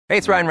Hey,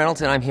 it's Ryan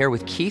Reynolds, and I'm here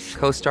with Keith,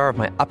 co-star of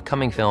my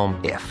upcoming film,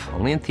 If,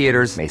 only in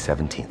theaters May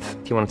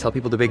 17th. Do you want to tell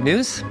people the big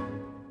news?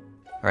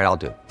 All right, I'll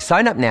do it.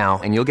 Sign up now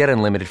and you'll get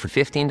unlimited for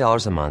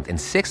 $15 a month and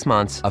 6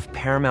 months of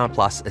Paramount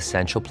Plus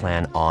Essential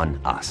Plan on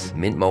us.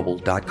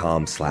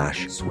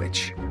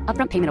 MintMobile.com/switch.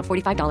 Upfront payment of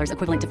 $45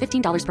 equivalent to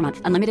 $15 per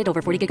month. Unlimited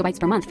over 40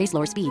 gigabytes per month. Face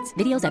lower speeds.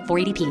 Videos at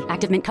 480p.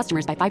 Active Mint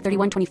customers by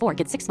 531.24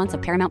 get 6 months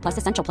of Paramount Plus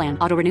Essential Plan.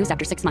 Auto renews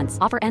after 6 months.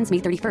 Offer ends May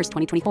 31st,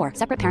 2024.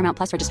 Separate Paramount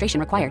Plus registration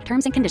required.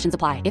 Terms and conditions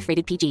apply if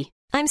rated PG.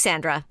 I'm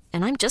Sandra,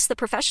 and I'm just the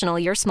professional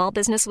your small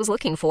business was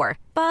looking for.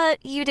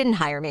 But you didn't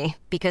hire me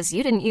because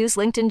you didn't use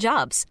LinkedIn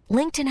Jobs.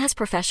 LinkedIn has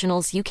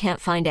professionals you can't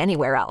find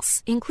anywhere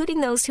else,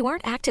 including those who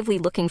aren't actively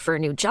looking for a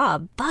new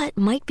job, but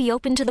might be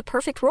open to the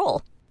perfect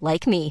role,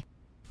 like me.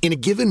 In a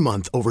given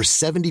month, over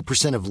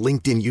 70% of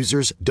LinkedIn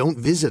users don't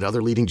visit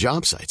other leading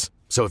job sites.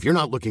 So if you're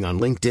not looking on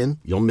LinkedIn,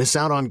 you'll miss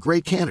out on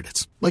great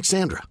candidates like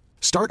Sandra.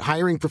 Start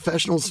hiring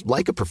professionals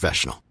like a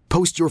professional.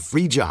 Post your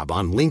free job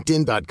on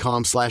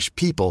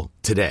linkedin.com/people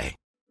today.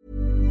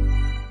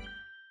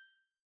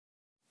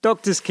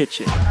 Doctor's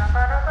Kitchen.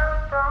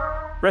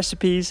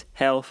 Recipes,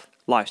 health,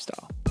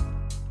 lifestyle.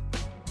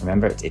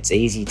 Remember, it's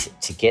easy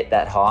to get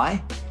that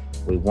high.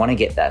 We want to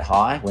get that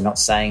high. We're not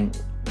saying,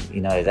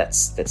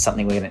 that's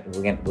something we're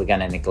going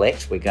to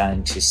neglect. We're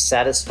going to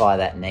satisfy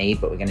that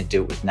need, but we're going to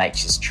do it with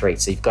nature's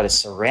treats. So you've got to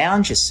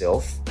surround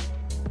yourself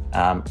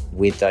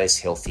with those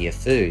healthier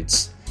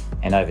foods.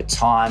 And over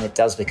time, it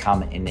does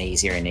become an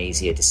easier and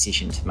easier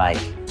decision to make.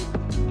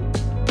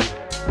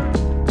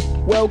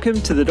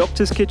 Welcome to the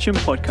Doctor's Kitchen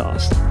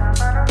podcast.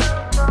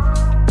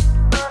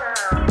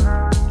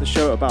 The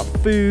show about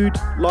food,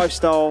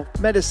 lifestyle,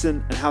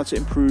 medicine, and how to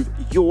improve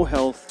your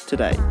health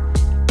today.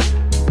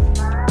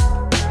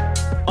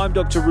 I'm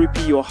Dr.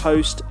 Rupi, your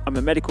host. I'm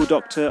a medical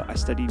doctor, I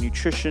study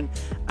nutrition,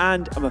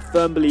 and I'm a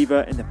firm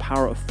believer in the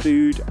power of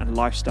food and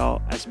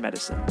lifestyle as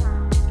medicine.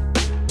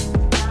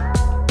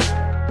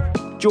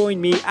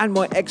 Join me and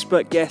my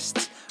expert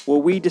guests where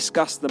we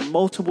discuss the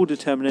multiple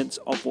determinants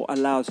of what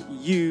allows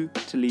you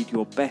to lead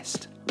your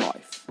best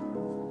life.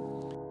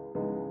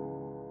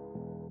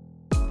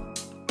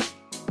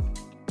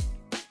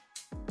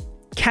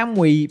 Can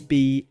we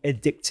be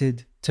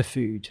addicted to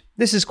food?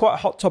 This is quite a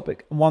hot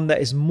topic and one that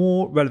is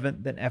more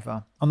relevant than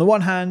ever. On the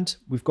one hand,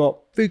 we've got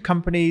food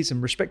companies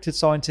and respected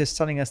scientists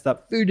telling us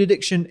that food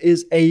addiction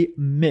is a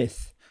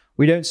myth.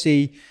 We don't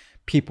see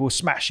people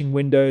smashing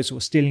windows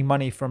or stealing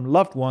money from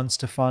loved ones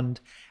to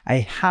fund a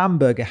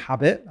hamburger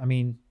habit. I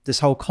mean, this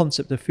whole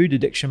concept of food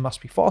addiction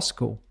must be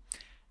farcical.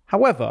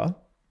 However,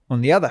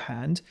 on the other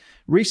hand,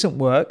 recent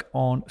work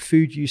on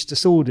food use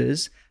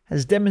disorders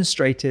has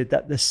demonstrated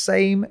that the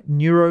same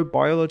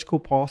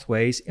neurobiological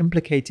pathways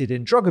implicated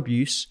in drug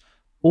abuse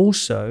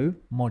also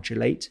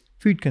modulate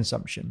food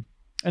consumption.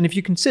 And if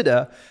you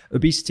consider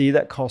obesity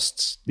that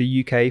costs the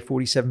UK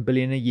 47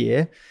 billion a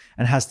year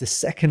and has the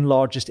second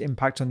largest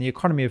impact on the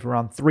economy of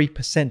around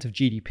 3% of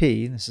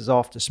GDP, this is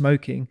after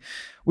smoking,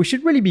 we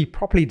should really be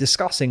properly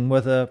discussing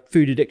whether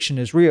food addiction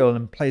is real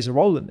and plays a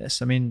role in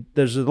this. I mean,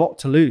 there's a lot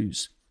to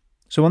lose.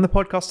 So on the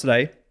podcast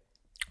today,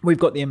 we've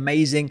got the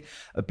amazing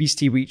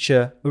obesity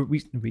researcher,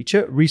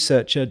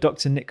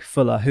 Dr. Nick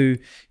Fuller, who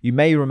you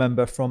may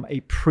remember from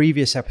a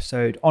previous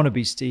episode on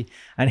obesity.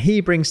 And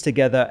he brings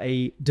together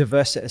a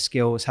diverse set of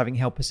skills, having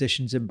held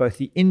positions in both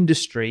the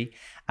industry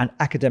and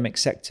academic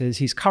sectors.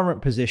 His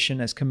current position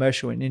as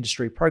commercial and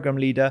industry program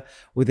leader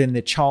within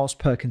the Charles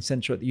Perkins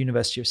Centre at the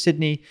University of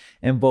Sydney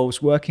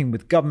involves working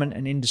with government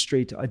and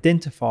industry to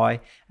identify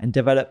and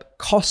develop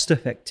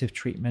cost-effective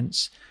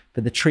treatments for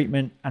the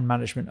treatment and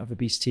management of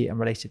obesity and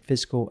related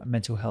physical and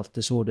mental health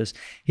disorders.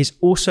 He's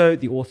also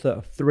the author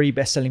of 3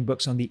 best-selling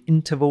books on the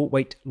interval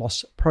weight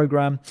loss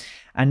program.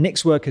 And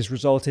Nick's work has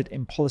resulted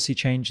in policy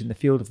change in the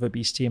field of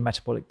obesity and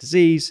metabolic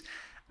disease.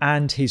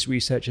 And his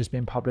research has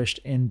been published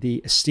in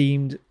the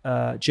esteemed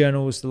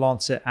journals, The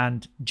Lancet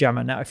and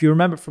JAMA. Now, if you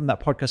remember from that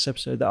podcast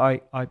episode that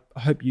I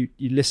hope you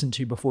listened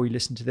to before you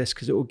listen to this,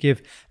 because it will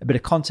give a bit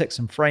of context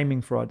and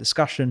framing for our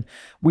discussion,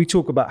 we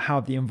talk about how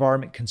the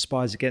environment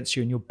conspires against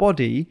you, and your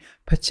body,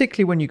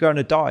 particularly when you go on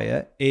a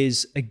diet,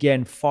 is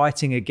again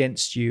fighting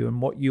against you and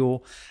what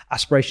your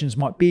aspirations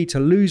might be to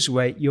lose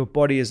weight. Your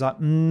body is like,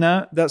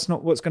 no, that's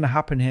not what's going to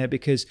happen here,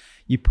 because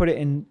you put it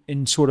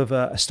in sort of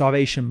a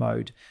starvation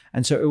mode.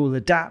 And so it will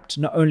adapt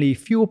not only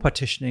fuel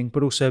partitioning,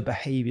 but also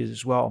behaviors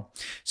as well.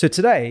 So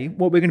today,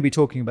 what we're going to be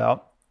talking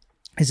about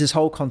is this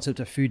whole concept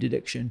of food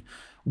addiction,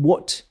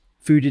 what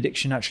food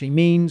addiction actually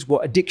means,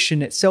 what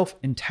addiction itself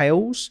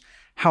entails,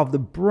 how the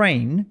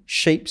brain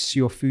shapes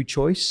your food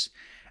choice,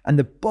 and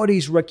the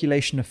body's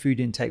regulation of food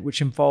intake, which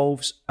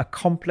involves a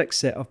complex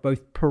set of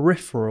both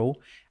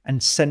peripheral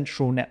and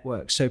central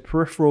networks. So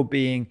peripheral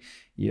being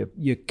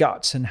your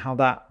gut and how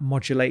that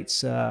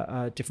modulates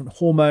different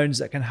hormones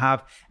that can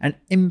have an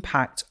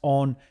impact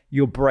on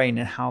your brain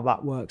and how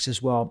that works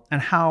as well.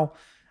 And how,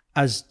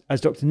 as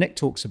Dr. Nick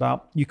talks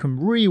about, you can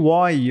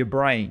rewire your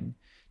brain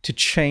to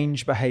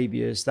change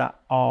behaviors that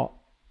are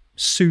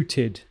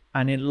suited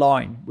and in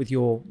line with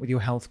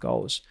your health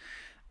goals.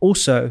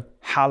 Also,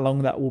 how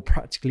long that will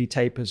practically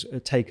take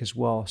as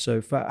well.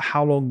 So for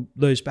how long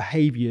those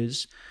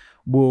behaviors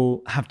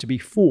will have to be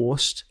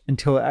forced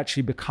until it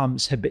actually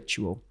becomes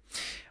habitual.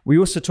 We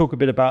also talk a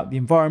bit about the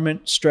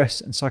environment, stress,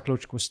 and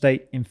psychological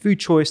state in food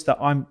choice that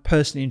I'm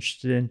personally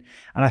interested in.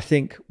 And I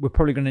think we're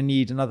probably going to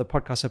need another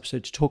podcast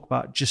episode to talk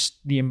about just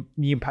the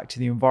impact of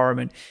the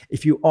environment.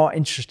 If you are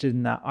interested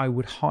in that, I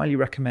would highly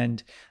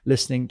recommend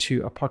listening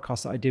to a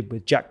podcast that I did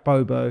with Jack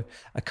Bobo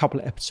a couple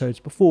of episodes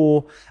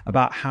before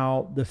about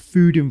how the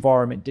food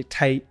environment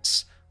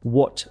dictates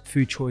what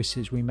food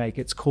choices we make.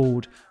 It's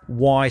called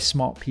Why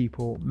Smart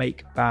People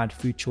Make Bad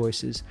Food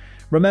Choices.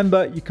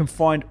 Remember, you can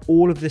find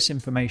all of this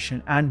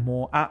information and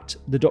more at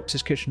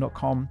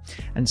thedoctorskitchen.com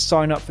and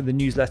sign up for the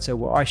newsletter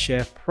where I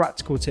share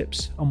practical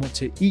tips on what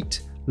to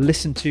eat,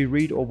 listen to,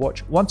 read, or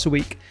watch once a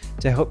week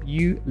to help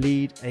you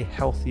lead a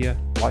healthier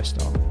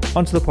lifestyle.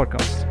 Onto the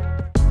podcast.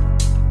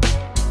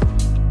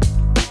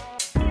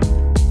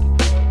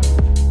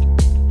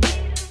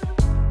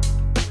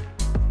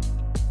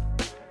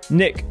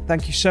 Nick,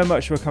 thank you so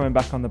much for coming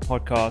back on the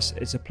podcast.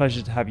 It's a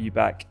pleasure to have you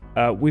back.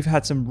 We've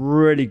had some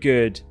really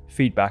good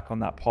feedback on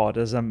that pod,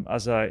 as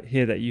I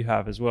hear that you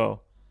have as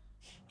well.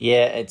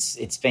 Yeah,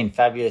 it's been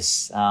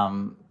fabulous.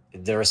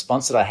 The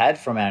response that I had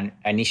from our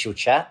initial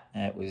chat,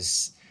 it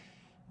was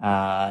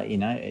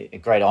a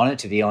great honor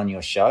to be on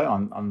your show.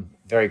 I'm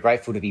very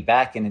grateful to be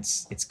back, and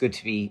it's good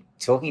to be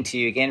talking to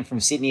you again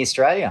from Sydney,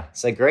 Australia.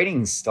 So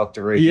greetings,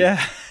 Dr. Ruby.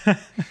 Yeah.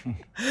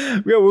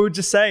 Yeah, we were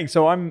just saying,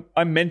 so I'm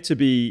meant to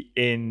be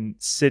in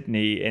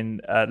Sydney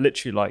in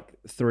literally like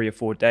 3 or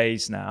 4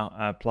 days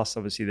now, plus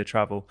obviously the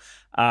travel.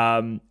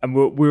 And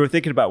we were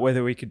thinking about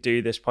whether we could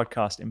do this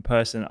podcast in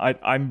person.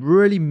 I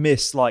really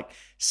miss like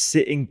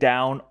sitting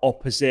down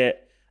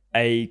opposite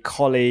a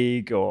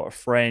colleague or a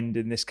friend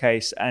in this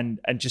case, and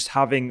just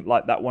having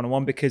like that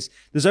one-on-one, because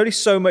there's only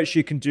so much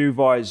you can do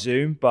via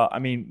Zoom, but I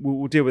mean,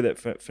 we'll deal with it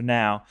for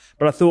now.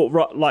 But I thought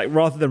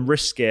rather than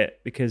risk it,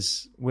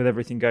 because with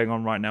everything going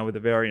on right now with the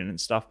variant and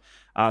stuff,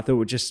 I thought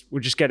we'll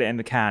just get it in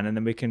the can, and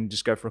then we can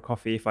just go for a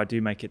coffee if I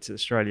do make it to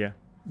Australia.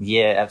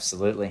 Yeah,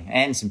 absolutely.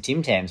 And some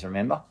Tim Tams,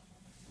 remember?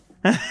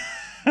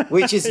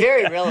 Which is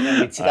very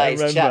relevant with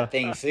today's chat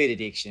being food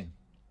addiction.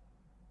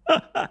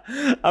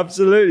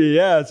 Absolutely,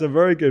 yeah, it's a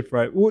very good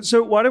phrase.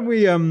 So why don't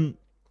we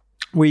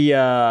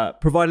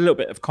provide a little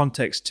bit of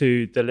context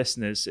to the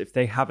listeners if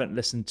they haven't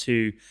listened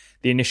to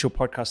the initial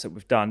podcast that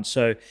we've done.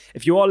 So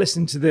if you are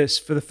listening to this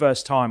for the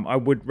first time, I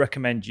would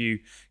recommend you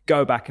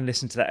go back and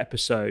listen to that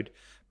episode.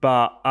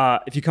 But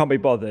if you can't be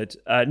bothered,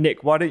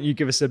 Nick, why don't you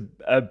give us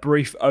a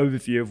brief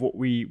overview of what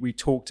we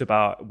talked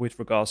about with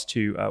regards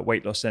to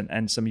weight loss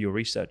and some of your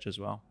research as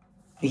well?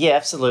 Yeah,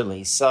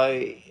 absolutely.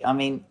 So, I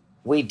mean,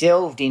 we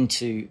delved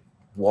into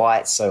why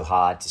it's so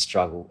hard to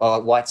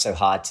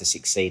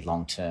succeed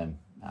long term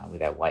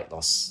with our weight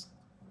loss,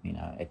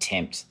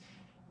 attempt,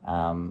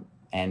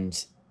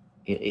 and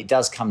it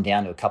does come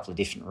down to a couple of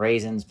different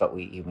reasons. But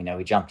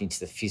we jumped into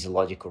the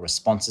physiological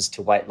responses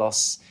to weight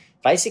loss.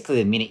 Basically,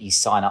 the minute you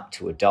sign up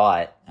to a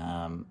diet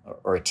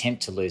or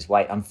attempt to lose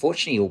weight,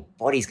 unfortunately, your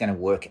body's going to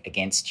work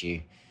against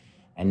you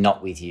and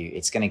not with you.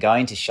 It's going to go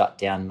into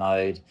shutdown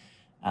mode.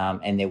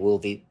 And there will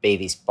be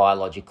this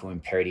biological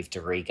imperative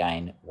to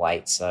regain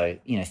weight. So,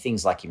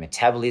 things like your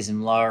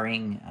metabolism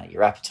lowering,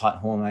 your appetite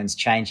hormones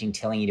changing,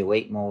 telling you to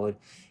eat more,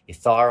 your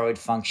thyroid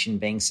function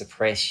being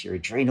suppressed, your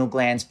adrenal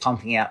glands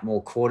pumping out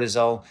more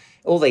cortisol.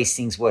 All these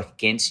things work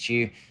against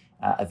you.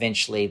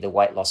 Eventually, the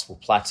weight loss will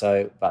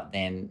plateau, but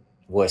then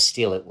worse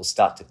still, it will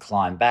start to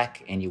climb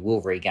back and you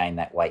will regain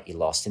that weight you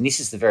lost. And this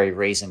is the very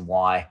reason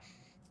why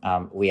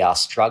we are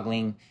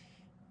struggling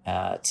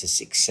to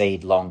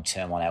succeed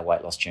long-term on our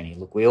weight loss journey.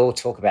 Look, we all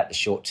talk about the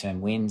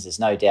short-term wins. There's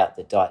no doubt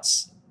that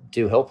diets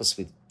do help us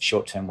with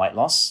short-term weight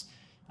loss,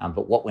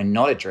 but what we're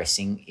not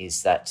addressing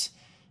is that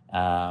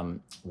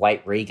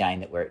weight regain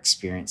that we're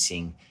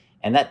experiencing.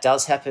 And that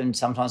does happen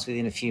sometimes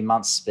within a few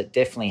months, but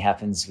definitely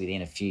happens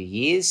within a few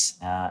years.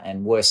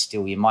 And worse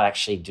still, you might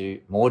actually do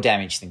more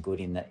damage than good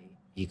in that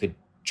you could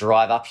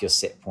drive up your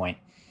set point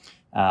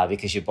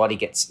because your body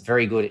gets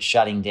very good at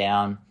shutting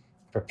down,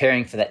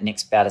 preparing for that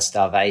next bout of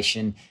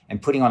starvation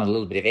and putting on a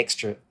little bit of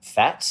extra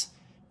fat.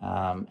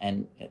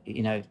 And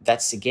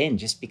that's, again,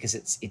 just because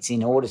it's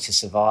in order to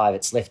survive.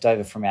 It's left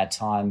over from our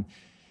time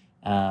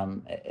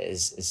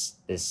as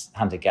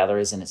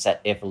hunter-gatherers, and it's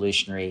that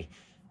evolutionary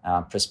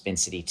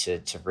propensity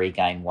to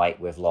regain weight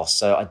we've lost.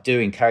 So I do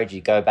encourage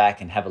you to go back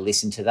and have a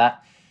listen to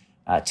that.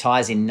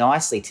 Ties in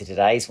nicely to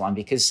today's one,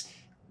 because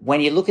when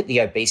you look at the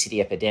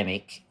obesity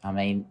epidemic, I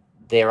mean,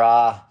 there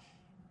are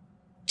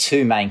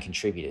two main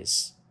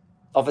contributors.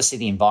 Obviously,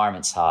 the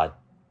environment's hard.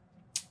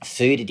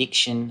 Food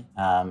addiction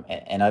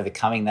and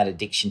overcoming that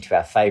addiction to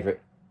our favourite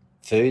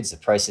foods, the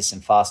processed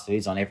and fast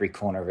foods on every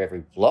corner of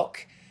every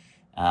block.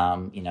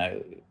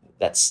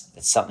 That's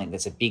something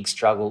that's a big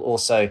struggle.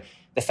 Also,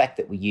 the fact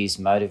that we use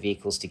motor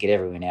vehicles to get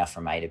everywhere now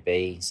from A to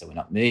B, so we're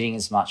not moving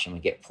as much and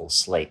we get poor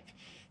sleep.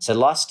 So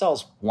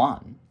lifestyle's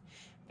one,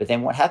 but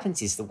then what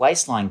happens is the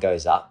waistline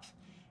goes up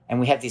and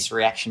we have this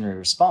reactionary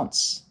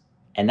response,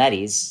 and that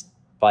is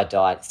by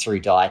diet through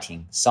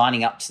dieting,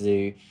 signing up to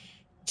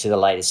the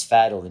latest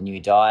fad or the new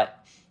diet.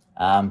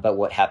 But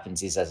what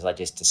happens is, as I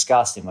just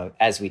discussed, and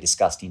as we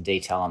discussed in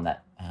detail on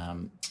that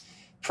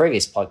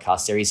previous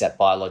podcast, there is that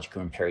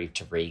biological imperative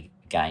to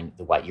regain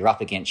the weight. You're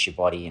up against your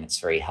body, and it's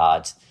very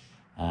hard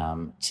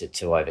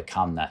to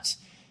overcome that.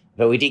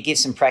 But we did give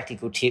some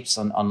practical tips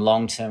on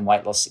long-term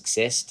weight loss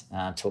success,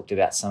 talked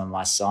about some of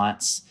my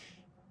science.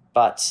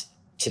 But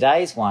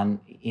today's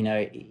one,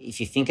 if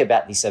you think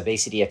about this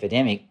obesity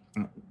epidemic,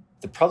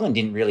 the problem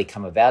didn't really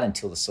come about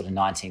until the sort of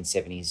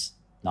 1970s,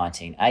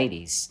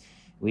 1980s.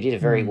 We did a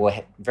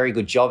very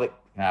good job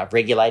at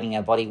regulating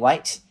our body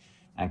weight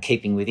and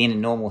keeping within a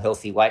normal,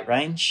 healthy weight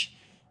range.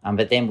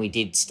 But then we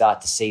did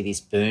start to see this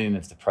boom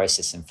of the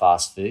processed and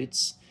fast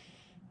foods.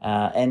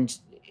 And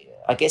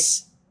I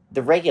guess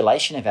the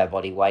regulation of our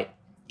body weight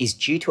is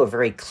due to a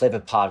very clever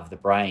part of the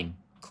brain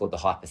called the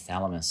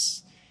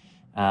hypothalamus.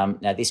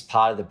 Now, this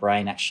part of the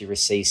brain actually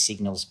receives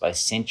signals both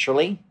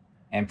centrally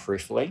and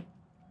peripherally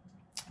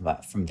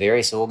from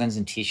various organs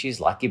and tissues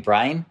like your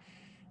brain,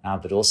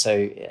 but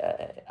also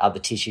other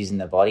tissues in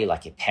the body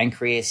like your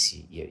pancreas,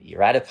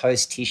 your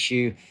adipose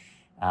tissue,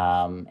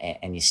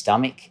 and your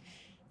stomach.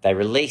 They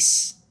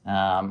release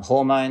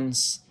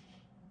hormones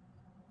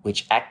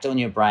which act on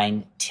your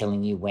brain,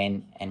 telling you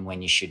when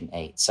you shouldn't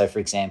eat. So, for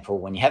example,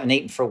 when you haven't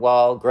eaten for a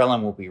while,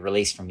 ghrelin will be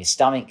released from your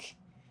stomach,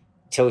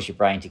 tells your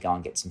brain to go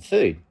and get some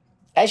food.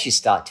 As you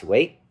start to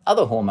eat,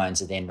 other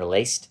hormones are then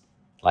released,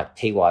 like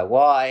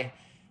PYY,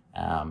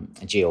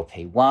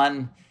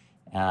 GLP-1,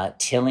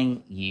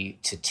 telling you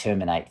to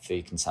terminate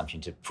food consumption,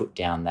 to put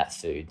down that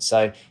food.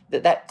 So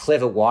that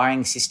clever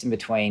wiring system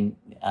between,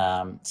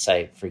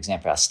 say, for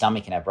example, our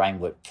stomach and our brain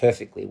worked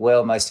perfectly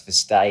well. Most of us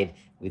stayed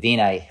within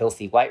a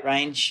healthy weight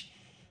range,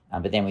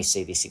 but then we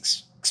see this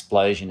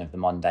explosion of the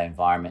modern day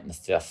environment and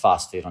the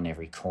fast food on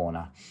every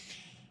corner.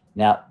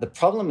 Now, the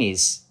problem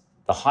is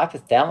the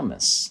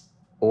hypothalamus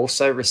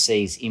also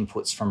receives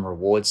inputs from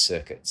reward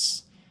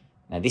circuits.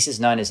 Now, this is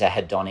known as a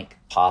hedonic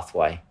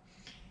pathway.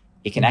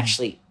 It can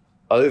actually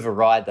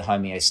override the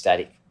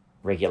homeostatic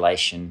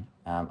regulation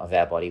of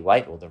our body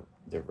weight, or the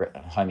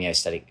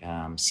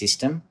homeostatic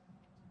system.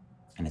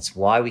 And it's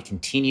why we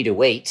continue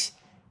to eat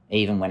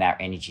even when our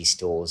energy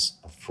stores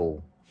are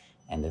full.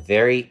 And the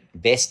very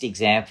best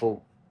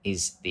example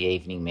is the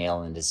evening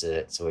meal and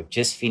dessert. So we've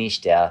just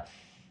finished our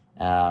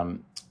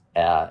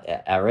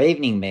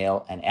evening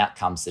meal, and out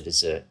comes the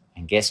dessert.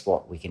 And guess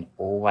what? We can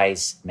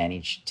always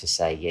manage to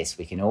say yes.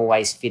 We can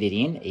always fit it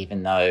in,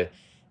 even though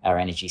our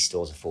energy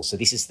stores are full. So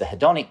this is the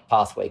hedonic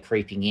pathway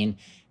creeping in.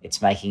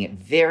 It's making it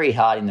very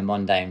hard in the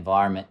modern day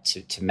environment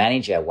to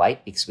manage our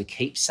weight, because we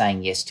keep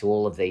saying yes to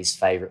all of these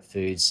favorite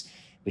foods,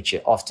 which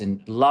are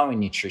often low in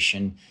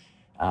nutrition,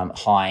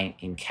 high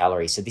in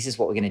calories. So this is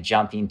what we're going to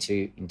jump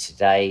into in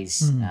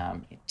today's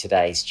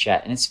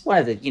chat. And it's one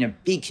of the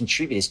big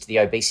contributors to the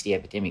obesity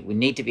epidemic. We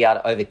need to be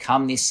able to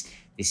overcome this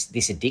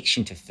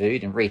addiction to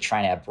food and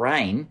retrain our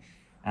brain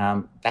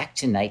back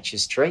to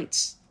nature's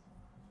treats.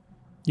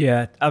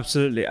 Yeah,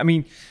 absolutely. I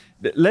mean,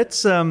 let's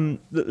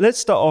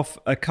start off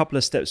a couple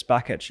of steps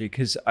back, actually,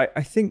 because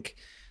I think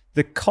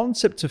the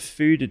concept of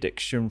food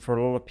addiction for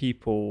a lot of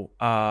people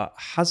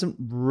hasn't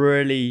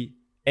really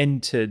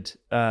entered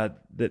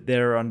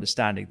their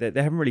understanding. They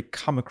haven't really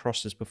come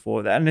across this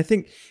before. And I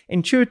think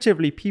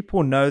intuitively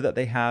people know that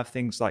they have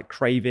things like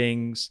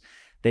cravings.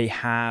 They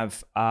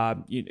have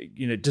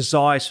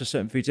desires for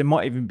certain foods. It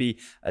might even be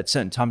at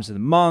certain times of the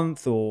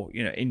month, or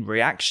in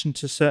reaction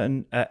to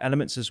certain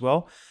elements as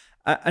well.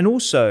 And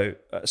also,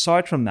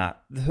 aside from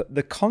that,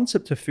 the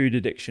concept of food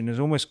addiction is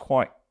almost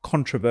quite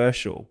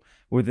controversial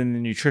within the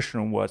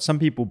nutritional world. Some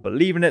people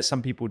believe in it,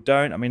 some people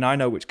don't. I mean, I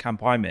know which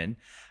camp I'm in.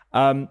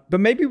 But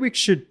maybe we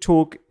should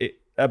talk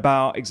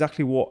about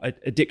exactly what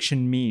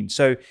addiction means.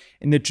 So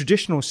in the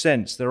traditional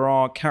sense, there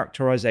are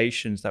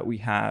characterizations that we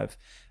have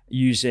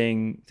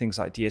using things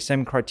like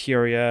DSM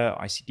criteria,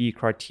 ICD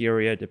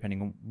criteria,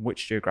 depending on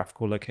which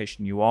geographical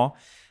location you are.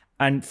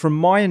 And from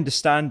my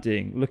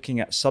understanding, looking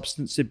at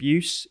substance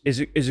abuse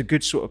is a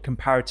good sort of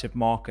comparative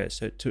marker,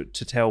 so to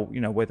tell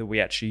whether we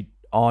actually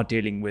are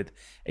dealing with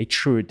a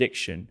true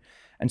addiction.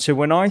 And so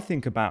when I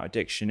think about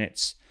addiction,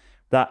 it's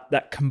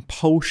that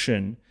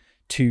compulsion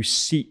to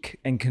seek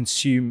and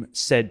consume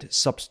said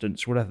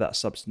substance, whatever that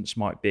substance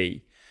might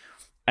be.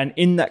 And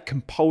in that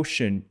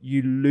compulsion,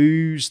 you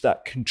lose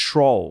that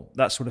control,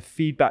 that sort of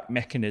feedback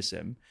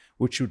mechanism,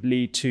 which would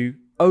lead to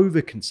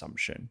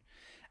overconsumption.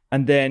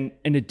 And then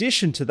in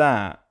addition to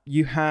that,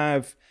 you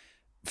have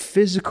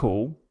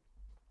physical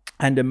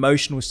and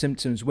emotional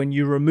symptoms when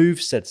you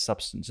remove said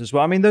substance as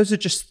well. I mean, those are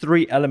just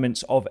three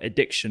elements of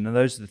addiction, and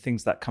those are the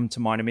things that come to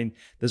mind. I mean,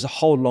 there's a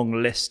whole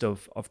long list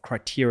of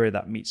criteria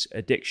that meets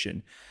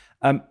addiction.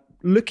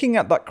 Looking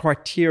at that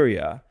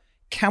criteria,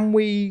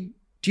 do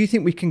you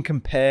think we can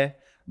compare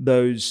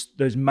those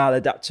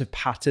maladaptive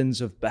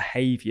patterns of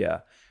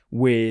behavior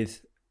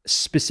with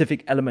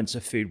specific elements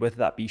of food, whether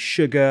that be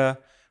sugar,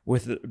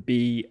 whether it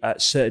be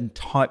certain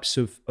types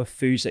of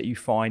foods that you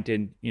find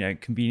in,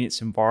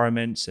 convenience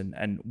environments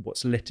and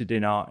what's littered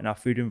in our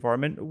food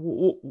environment.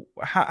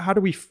 How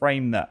do we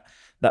frame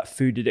that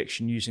food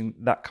addiction using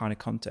that kind of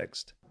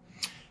context?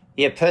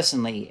 Yeah,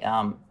 personally,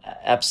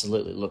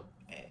 absolutely. Look,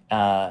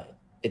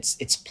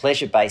 it's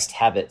pleasure-based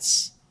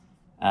habits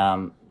that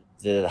are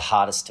the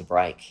hardest to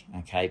break,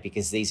 okay?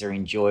 Because these are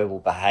enjoyable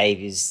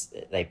behaviors.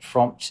 They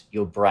prompt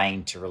your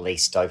brain to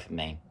release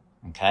dopamine,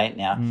 okay?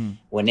 Now,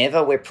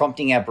 whenever we're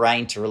prompting our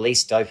brain to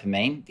release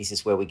dopamine, this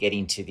is where we get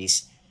into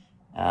this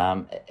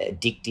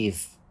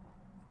addictive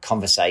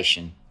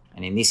conversation,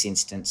 and in this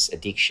instance,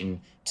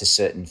 addiction to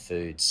certain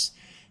foods.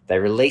 They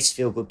release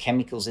feel-good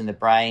chemicals in the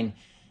brain.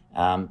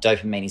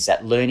 Dopamine is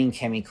that learning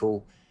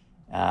chemical,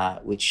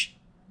 which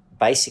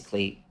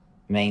basically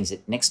means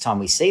that next time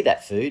we see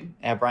that food,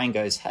 our brain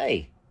goes,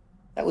 hey,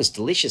 that was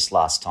delicious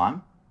last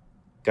time.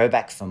 Go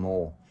back for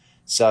more.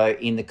 So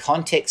in the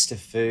context of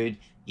food,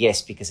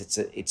 yes, because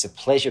it's a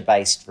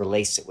pleasure-based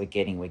release that we're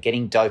getting. We're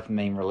getting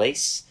dopamine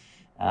release,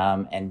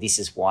 and this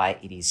is why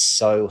it is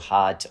so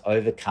hard to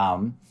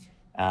overcome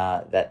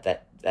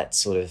that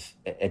sort of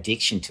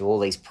addiction to all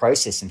these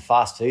processed and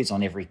fast foods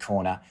on every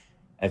corner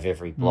of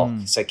every block.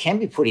 So it can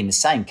be put in the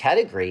same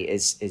category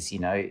as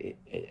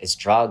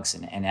drugs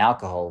and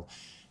alcohol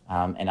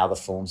and other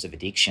forms of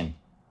addiction.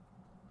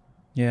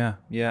 Yeah.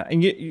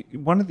 And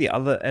one of the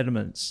other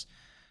elements,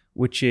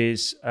 which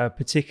is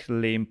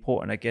particularly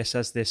important, I guess,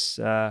 as this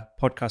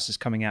podcast is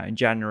coming out in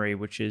January,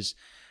 which is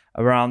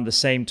around the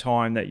same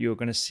time that you're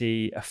going to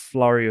see a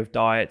flurry of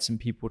diets and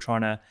people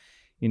trying to,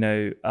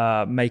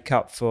 make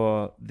up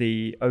for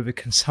the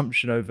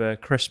overconsumption over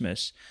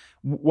Christmas.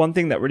 One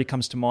thing that really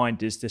comes to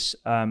mind is this,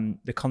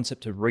 the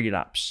concept of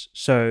relapse.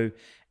 So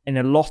in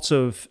a lot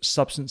of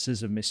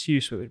substances of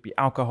misuse, whether it be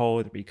alcohol,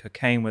 whether it be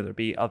cocaine, whether it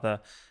be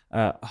other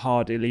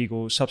hard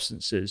illegal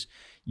substances,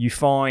 you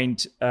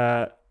find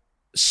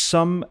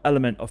some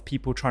element of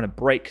people trying to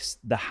break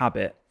the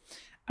habit,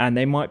 and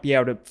they might be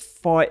able to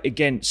fight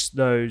against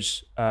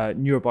those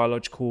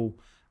neurobiological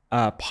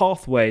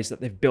pathways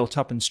that they've built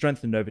up and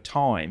strengthened over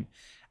time.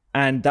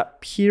 And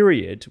that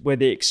period where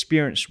they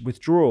experience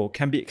withdrawal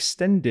can be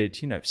extended,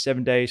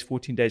 7 days,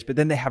 14 days, but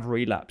then they have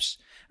relapse.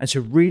 And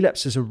so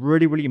relapse is a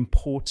really, really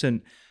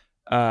important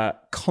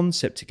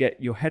concept to get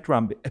your head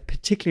around,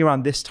 particularly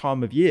around this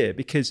time of year,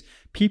 because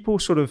people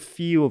sort of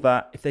feel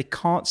that if they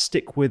can't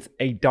stick with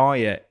a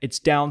diet, it's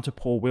down to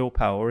poor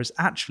willpower. Whereas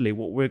actually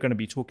what we're going to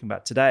be talking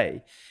about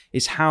today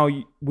is how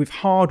we've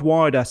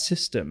hardwired our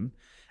system,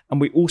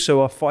 and we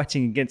also are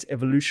fighting against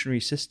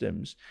evolutionary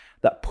systems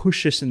that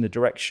push us in the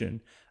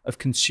direction of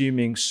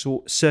consuming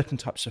certain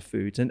types of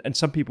foods. And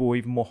some people are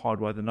even more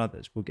hardwired than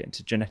others. We'll get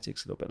into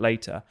genetics a little bit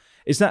later.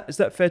 Is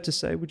that fair to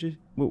say? Would you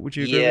agree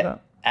with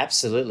that?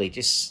 Absolutely.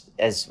 Just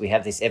as we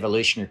have this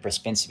evolutionary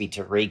propensity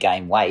to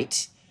regain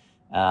weight,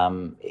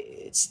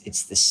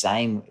 it's the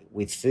same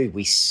with food.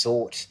 We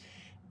sort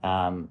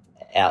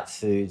out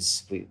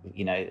foods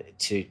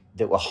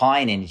that were high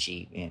in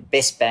energy,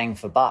 best bang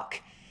for buck.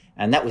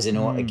 And that was, in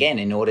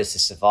order to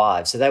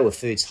survive. So they were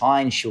foods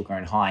high in sugar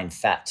and high in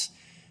fat,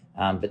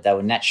 but they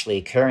were naturally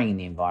occurring in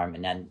the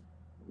environment. And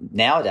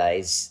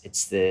nowadays,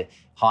 it's the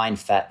high in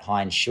fat,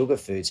 high in sugar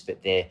foods,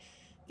 but they're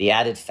the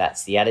added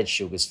fats, the added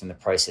sugars from the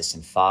processed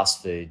and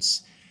fast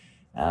foods.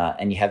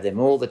 And you have them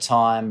all the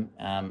time,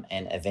 and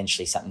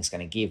eventually something's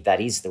going to give. That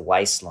is the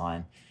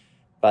waistline.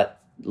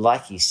 But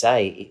like you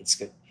say,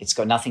 it's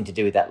got nothing to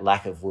do with that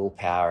lack of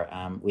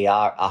willpower. We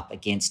are up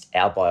against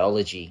our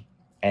biology,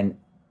 and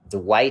the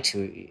way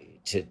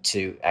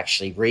to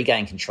actually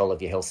regain control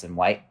of your health and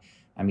weight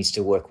is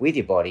to work with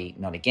your body,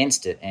 not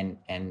against it.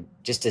 And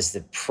just as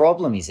the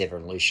problem is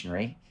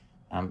evolutionary,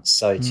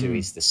 so too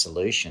is the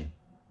solution.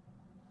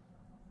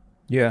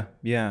 Yeah.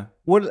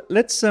 Well,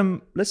 let's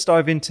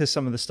dive into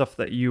some of the stuff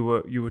that you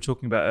were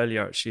talking about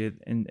earlier, actually,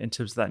 in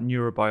terms of that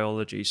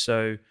neurobiology.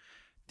 So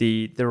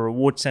the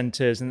reward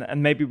centers,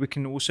 and maybe we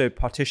can also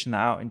partition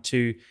that out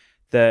into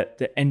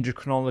the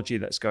endocrinology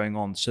that's going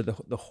on. So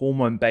the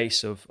hormone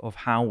base of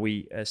how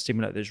we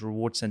stimulate those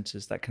reward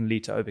centers that can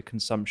lead to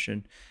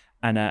overconsumption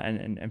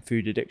and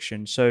food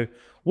addiction. So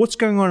what's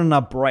going on in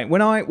our brain?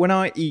 When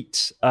I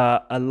eat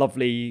a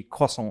lovely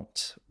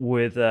croissant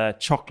with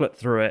chocolate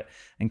through it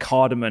and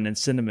cardamom and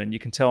cinnamon, you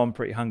can tell I'm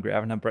pretty hungry. I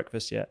haven't had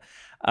breakfast yet.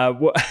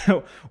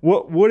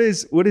 What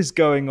is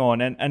going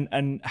on,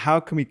 and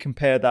how can we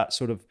compare that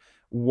sort of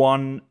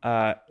one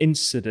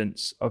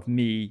incidence of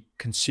me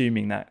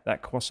consuming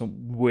that croissant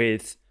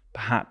with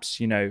perhaps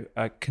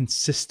a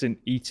consistent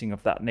eating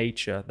of that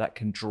nature that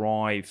can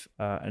drive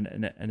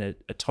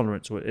a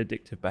tolerance or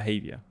addictive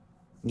behavior?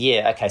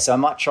 Yeah, okay. So I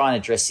might try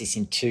and address this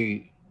in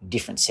two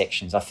different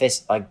sections.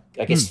 I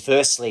guess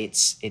firstly,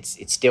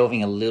 it's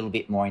delving a little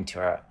bit more into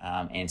our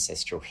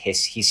ancestral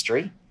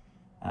history.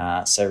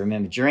 So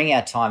remember, during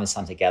our time as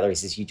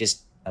hunter-gatherers, as you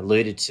just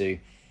alluded to,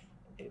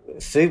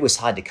 food was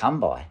hard to come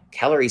by.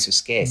 Calories were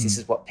scarce. This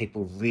is what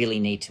people really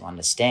need to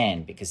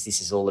understand, because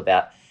this is all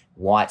about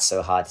why it's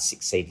so hard to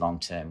succeed long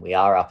term. We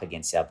are up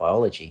against our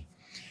biology.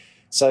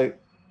 So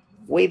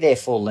we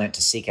therefore learnt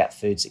to seek out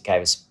foods that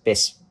gave us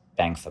best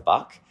bang for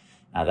buck.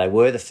 They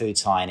were the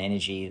foods high in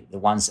energy, the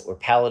ones that were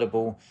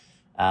palatable,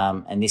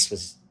 and this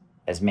was,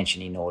 as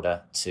mentioned, needed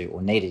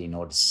in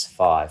order to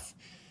survive.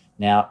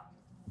 Now,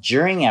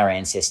 during our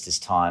ancestors'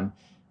 time,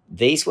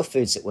 these were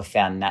foods that were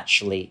found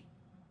naturally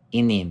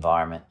in the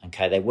environment.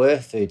 Okay, they were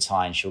foods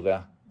high in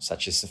sugar,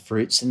 such as the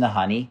fruits and the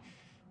honey,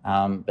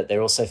 but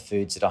they're also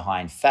foods that are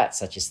high in fat,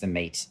 such as the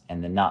meat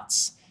and the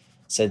nuts.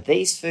 So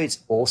these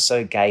foods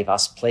also gave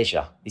us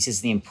pleasure. This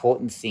is the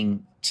important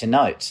thing to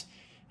note.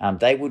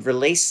 They would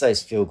release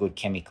those feel-good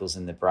chemicals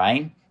in the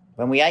brain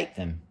when we ate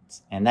them,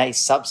 and they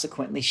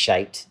subsequently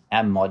shaped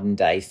our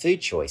modern-day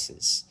food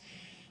choices.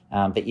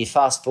 But you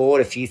fast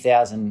forward a few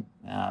thousand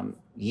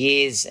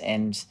years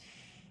and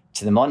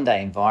to the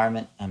modern-day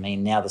environment, I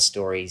mean, now the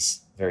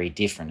story's very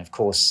different. Of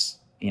course,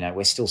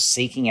 we're still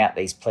seeking out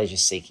these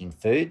pleasure-seeking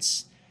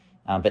foods,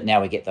 but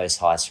now we get those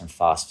highs from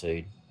fast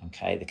food.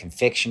 Okay, the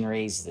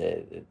confectionaries,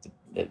 the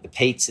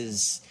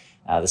pizzas,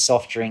 the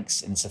soft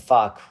drinks, and it's a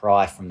far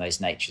cry from those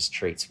nature's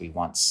treats we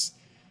once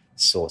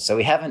sought. So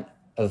we haven't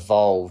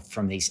evolved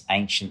from these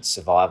ancient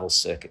survival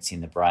circuits in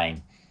the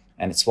brain,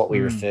 and it's what we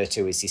refer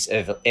to as this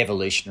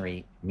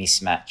evolutionary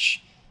mismatch,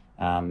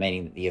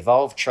 meaning that the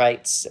evolved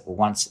traits that were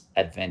once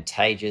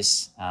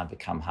advantageous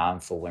become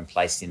harmful when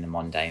placed in the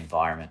modern-day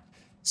environment.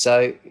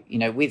 So,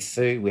 with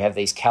food, we have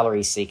these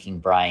calorie-seeking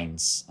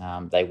brains.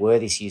 They were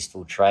this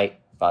useful trait,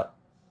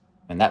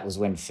 and that was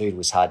when food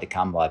was hard to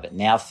come by. But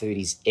now food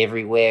is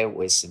everywhere.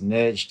 We're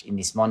submerged in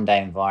this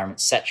modern-day environment,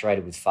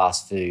 saturated with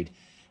fast food,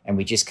 and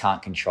we just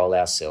can't control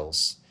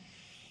ourselves.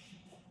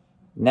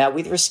 Now,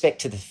 with respect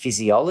to the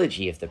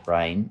physiology of the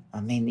brain,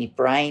 I mean, the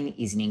brain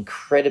is an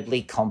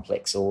incredibly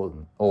complex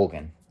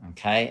organ,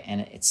 okay?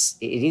 And it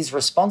is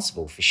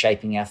responsible for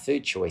shaping our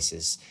food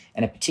choices,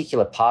 and a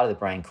particular part of the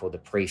brain called the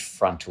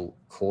prefrontal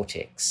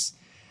cortex.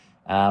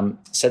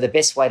 So the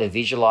best way to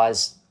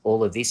visualize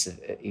all of this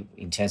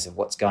in terms of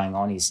what's going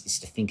on is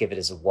to think of it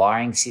as a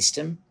wiring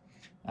system.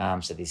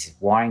 So this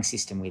wiring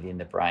system within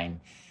the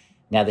brain.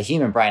 Now, the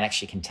human brain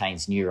actually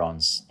contains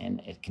neurons,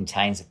 and it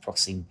contains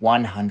approximately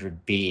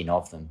 100 billion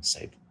of them,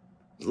 so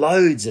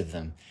loads of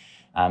them.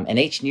 And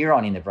each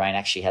neuron in the brain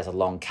actually has a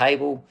long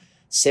cable,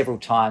 several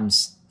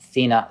times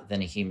thinner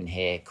than a human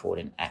hair, called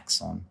an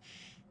axon.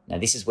 Now,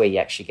 this is where you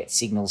actually get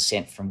signals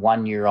sent from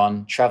one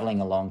neuron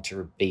traveling along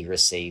to be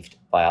received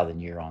by other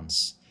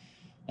neurons.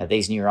 Now,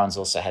 these neurons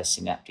also have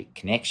synaptic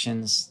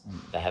connections.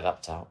 They have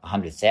up to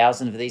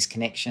 100,000 of these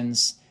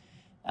connections,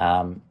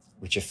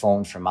 which are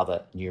formed from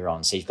other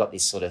neurons. So you've got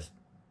this sort of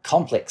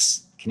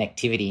complex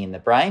connectivity in the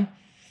brain.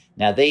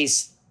 Now,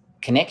 these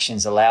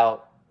connections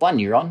allow one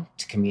neuron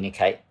to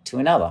communicate to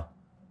another.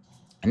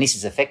 And this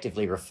is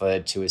effectively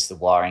referred to as the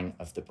wiring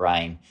of the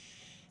brain.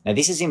 Now,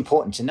 this is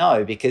important to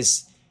know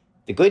because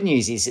the good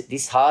news is that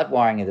this hard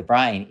wiring of the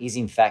brain is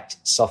in fact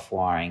soft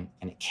wiring,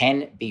 and it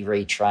can be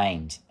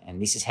retrained.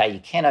 And this is how you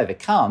can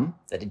overcome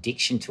that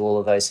addiction to all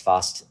of those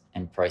fast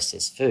and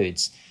processed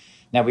foods.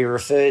 Now, we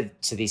refer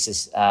to this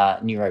as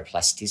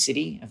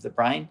neuroplasticity of the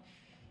brain.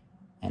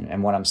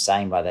 And what I'm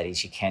saying by that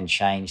is you can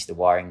change the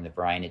wiring of the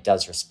brain. It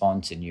does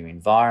respond to new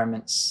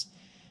environments,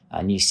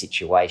 new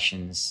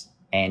situations,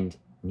 and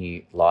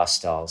new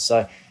lifestyles.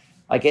 So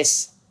I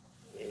guess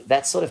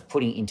that's sort of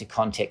putting into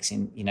context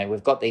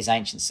we've got these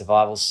ancient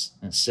survival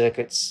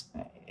circuits.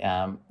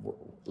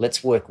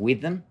 Let's work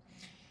with them.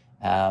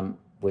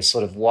 We're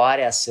sort of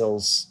hardwired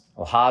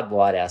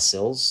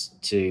ourselves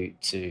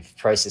to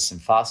process some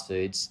fast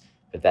foods,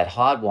 but that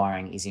hard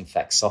wiring is in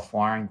fact soft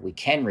wiring. We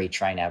can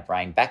retrain our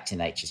brain back to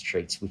nature's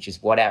treats, which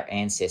is what our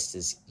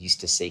ancestors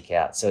used to seek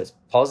out. So it's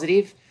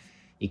positive.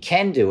 You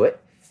can do it,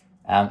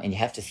 and you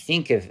have to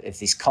think of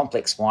this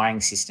complex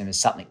wiring system as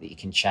something that you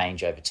can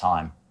change over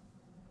time.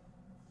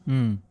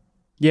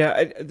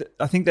 Yeah,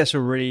 I think that's a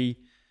really,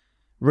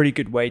 really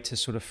good way to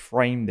sort of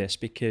frame this,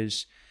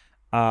 because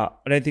I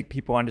don't think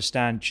people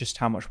understand just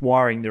how much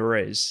wiring there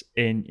is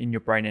in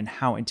your brain and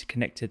how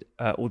interconnected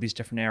all these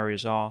different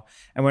areas are.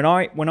 And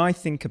when I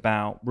think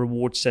about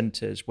reward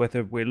centers,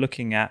 whether we're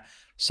looking at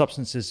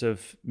substances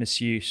of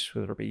misuse,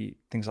 whether it be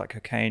things like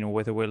cocaine, or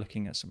whether we're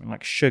looking at something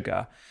like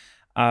sugar,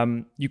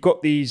 you've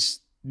got these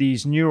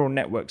neural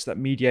networks that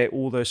mediate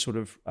all those sort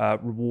of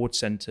reward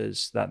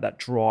centers that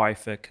drive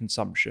for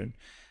consumption.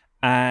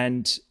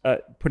 And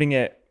putting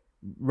it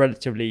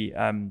relatively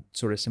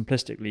sort of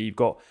simplistically, you've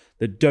got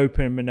the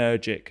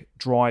dopaminergic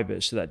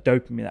drivers, so that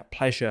dopamine, that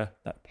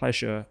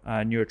pleasure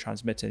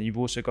neurotransmitter. And you've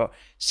also got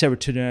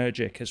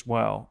serotonergic as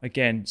well,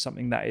 again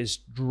something that is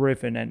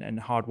driven and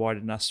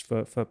hardwired in us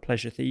for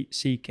pleasure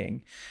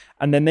seeking.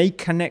 And then they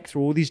connect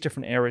through all these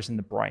different areas in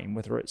the brain,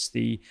 whether it's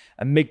the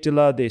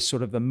amygdala, the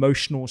sort of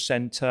emotional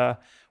center,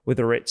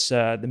 whether it's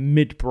the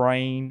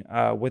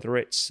midbrain, whether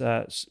it's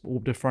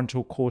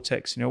orbitofrontal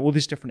cortex, all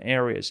these different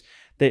areas.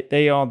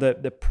 They are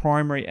the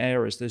primary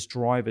areas, those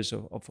drivers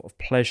of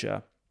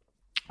pleasure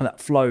that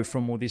flow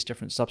from all these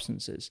different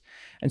substances.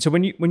 And so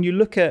when you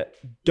look at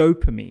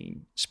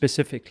dopamine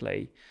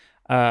specifically,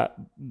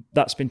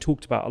 that's been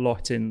talked about a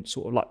lot in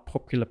sort of like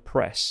popular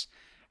press.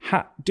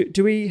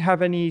 Do we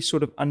have any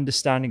sort of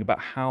understanding about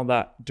how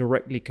that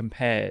directly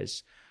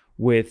compares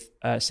with,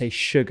 say,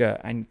 sugar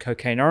and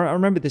cocaine? I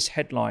remember this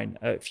headline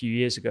a few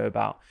years ago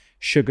about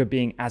sugar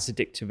being as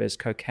addictive as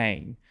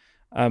cocaine.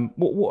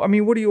 What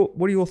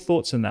are your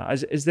thoughts on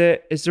that? Is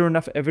there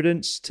enough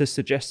evidence to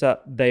suggest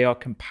that they are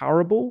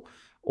comparable,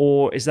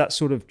 or is that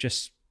sort of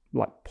just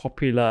like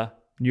popular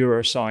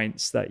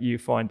neuroscience that you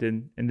find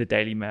in the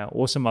Daily Mail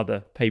or some other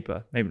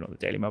paper? Maybe not the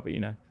Daily Mail, but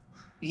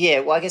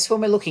Yeah, well, I guess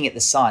when we're looking at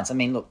the science, I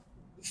mean, look,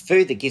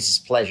 food that gives us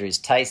pleasure is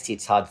tasty.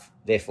 It's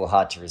therefore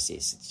hard to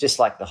resist. It's just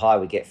like the high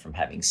we get from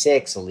having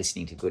sex or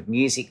listening to good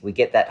music. We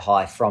get that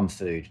high from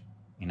food.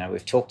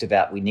 We've talked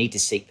about we need to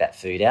seek that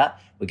food out.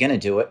 We're going to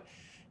do it,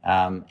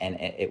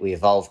 we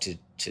evolved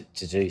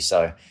to do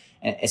so.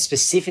 And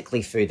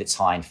specifically food that's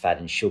high in fat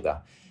and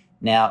sugar.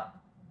 Now,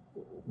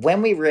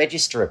 when we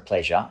register a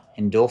pleasure,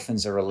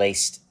 endorphins are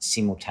released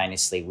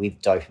simultaneously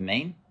with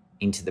dopamine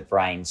into the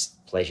brain's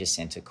pleasure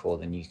center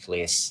called the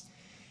nucleus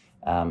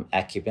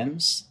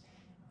accumbens.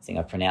 I think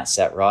I pronounced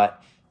that right.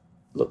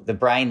 Look, the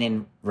brain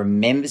then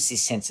remembers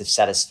this sense of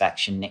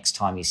satisfaction next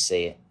time you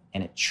see it,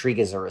 and it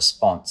triggers a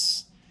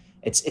response.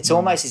 It's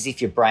almost as if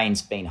your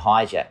brain's been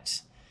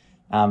hijacked.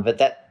 But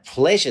that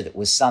pleasure that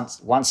was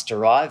once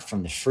derived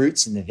from the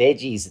fruits and the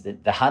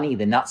veggies, the honey,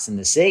 the nuts and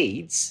the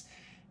seeds,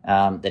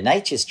 the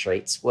nature's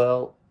treats,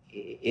 well,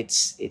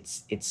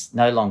 it's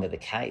no longer the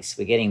case.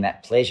 We're getting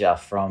that pleasure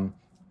from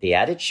the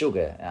added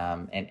sugar,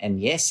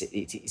 and yes,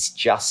 it's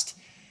just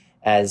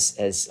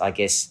as I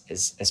guess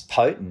as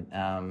potent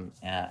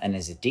and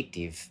as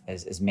addictive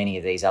as many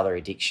of these other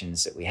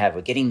addictions that we have.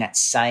 We're getting that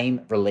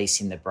same release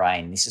in the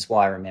brain. This is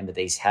why I remember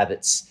these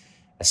habits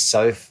are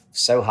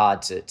so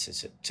hard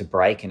to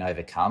break and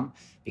overcome,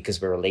 because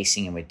we're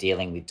releasing and we're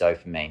dealing with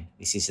dopamine.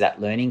 This is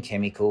that learning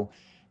chemical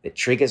that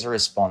triggers a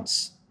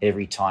response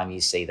every time you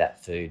see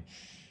that food.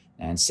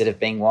 Now, instead of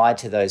being wired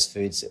to those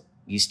foods that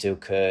used to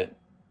occur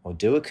or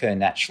do occur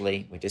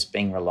naturally, we're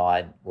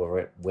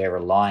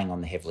relying on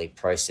the heavily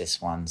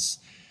processed ones.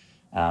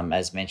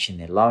 As mentioned,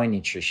 they're low in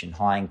nutrition,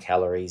 high in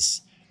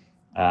calories.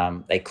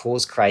 They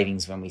cause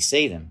cravings when we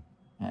see them.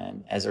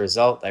 And as a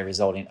result, they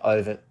result in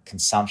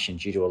overconsumption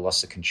due to a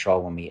loss of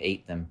control when we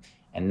eat them.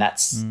 And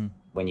that's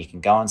when you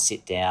can go and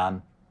sit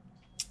down,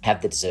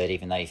 have the dessert,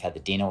 even though you've had the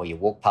dinner, or you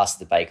walk past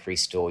the bakery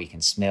store, you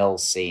can smell,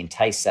 see, and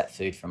taste that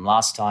food from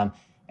last time,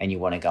 and you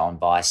want to go and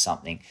buy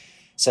something.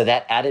 So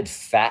that added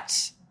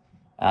fat,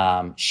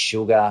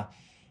 sugar,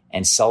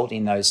 and salt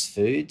in those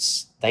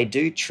foods, they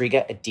do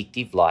trigger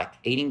addictive-like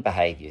eating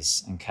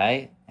behaviours,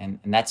 okay? And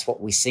that's what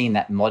we see in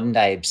that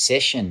modern-day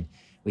obsession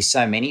with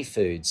so many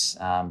foods,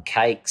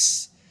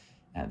 cakes,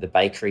 the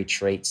bakery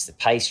treats, the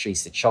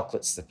pastries, the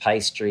chocolates, the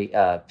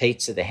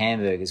pizza, the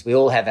hamburgers. We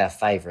all have our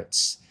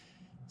favourites.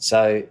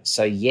 So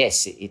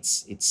yes,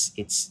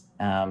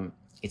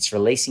 it's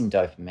releasing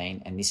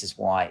dopamine, and this is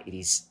why it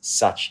is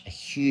such a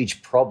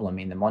huge problem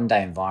in the modern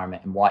day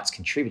environment and why it's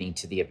contributing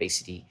to the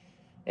obesity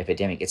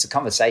epidemic. It's a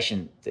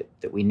conversation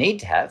that we need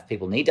to have.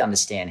 People need to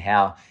understand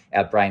how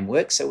our brain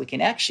works so we can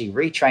actually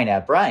retrain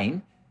our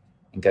brain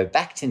and go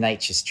back to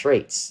nature's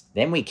treats.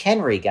 Then we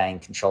can regain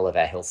control of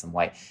our health and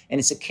weight. And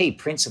it's a key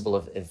principle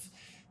of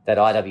that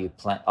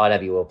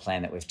IWL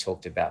plan that we've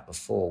talked about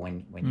before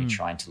when you're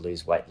trying to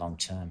lose weight long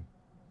term.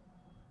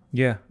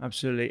 Yeah,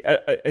 absolutely.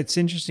 It's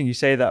interesting you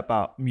say that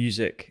about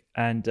music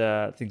and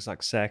things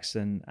like sex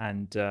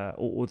and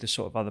all the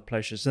sort of other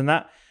pleasures. And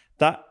that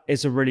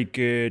is a really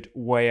good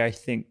way, I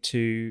think,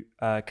 to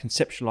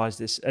conceptualize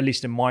this, at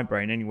least in my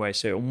brain anyway.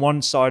 So on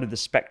one side of the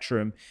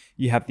spectrum,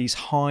 you have these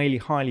highly,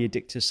 highly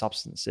addictive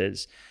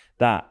substances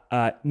that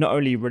not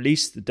only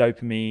release the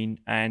dopamine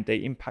and they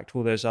impact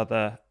all those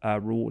other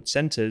reward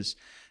centers,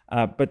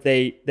 but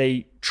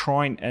they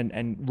try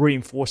and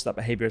reinforce that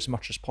behavior as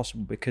much as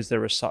possible because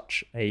there is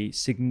such a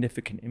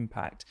significant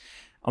impact.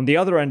 On the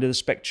other end of the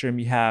spectrum,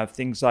 you have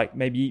things like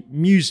maybe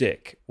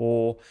music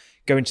or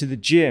going to the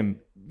gym,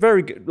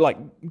 very good,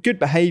 like good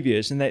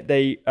behaviors, and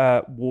they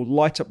will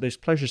light up those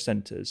pleasure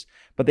centers,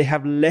 but they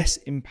have less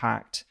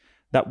impact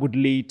that would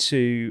lead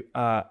to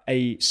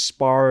a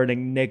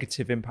spiraling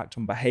negative impact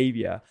on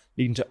behavior,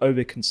 leading to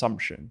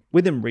overconsumption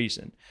within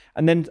reason.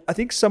 And then I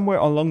think somewhere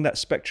along that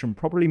spectrum,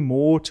 probably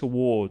more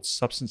towards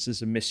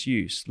substances of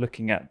misuse,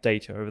 looking at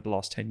data over the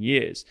last 10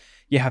 years,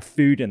 you have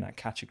food in that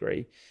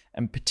category,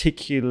 and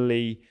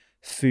particularly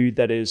food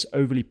that is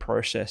overly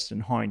processed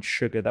and high in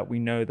sugar that we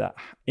know that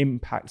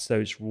impacts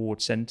those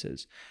reward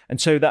centers.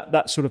 And so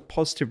that sort of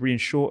positive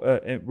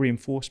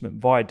reinforcement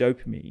via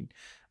dopamine,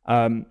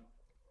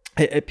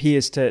 it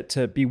appears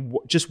to be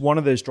just one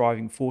of those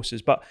driving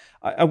forces. But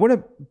I want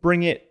to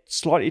bring it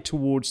slightly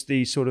towards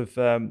the sort of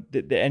the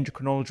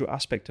endocrinological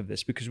aspect of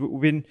this, because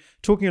we've been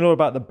talking a lot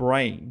about the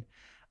brain.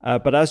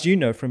 But as you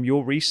know from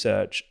your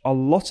research, a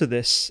lot of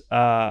this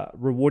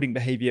rewarding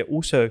behavior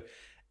also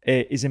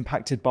is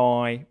impacted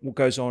by what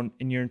goes on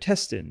in your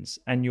intestines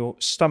and your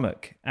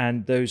stomach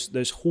and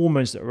those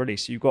hormones that are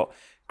released. So you've got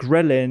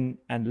ghrelin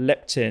and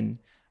leptin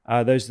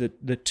Those are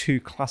the two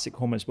classic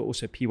hormones, but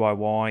also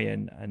PYY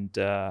and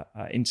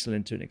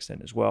insulin to an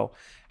extent as well.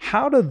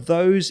 How do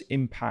those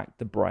impact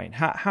the brain?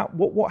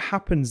 What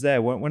happens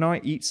there when I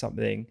eat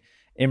something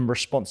in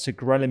response to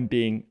ghrelin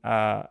being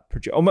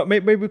produced? Or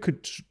maybe we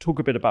could talk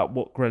a bit about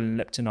what ghrelin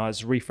leptin are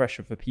as a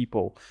refresher for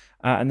people,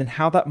 and then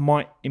how that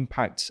might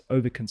impact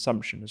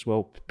overconsumption as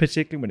well,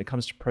 particularly when it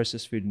comes to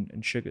processed food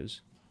and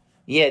sugars.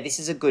 Yeah, this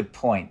is a good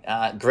point.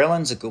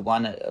 Ghrelin's a good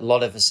one. A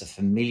lot of us are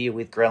familiar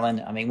with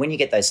ghrelin. I mean, when you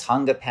get those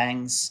hunger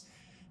pangs,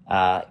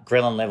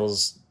 ghrelin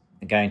levels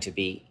are going to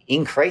be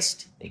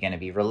increased. They're going to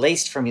be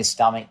released from your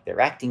stomach.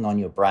 They're acting on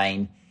your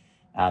brain,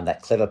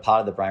 that clever part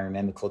of the brain,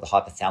 remember, called the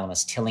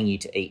hypothalamus, telling you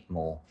to eat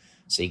more.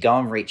 So you go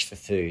and reach for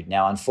food.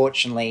 Now,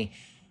 unfortunately,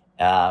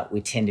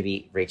 we tend to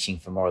be reaching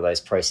for more of those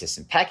processed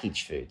and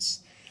packaged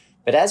foods.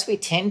 But as we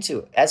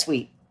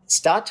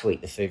start to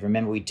eat the food,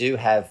 remember, we do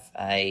have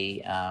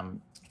a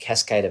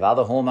cascade of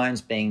other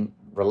hormones being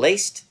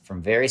released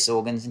from various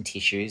organs and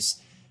tissues,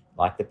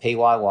 like the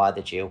PYY,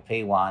 the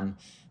GLP-1,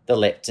 the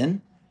leptin,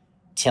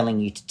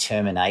 telling you to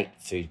terminate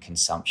food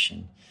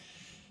consumption.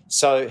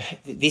 So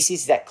this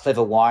is that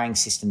clever wiring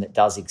system that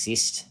does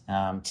exist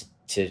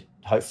to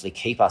hopefully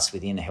keep us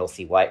within a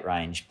healthy weight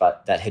range,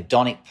 but that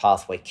hedonic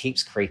pathway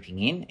keeps creeping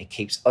in. It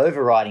keeps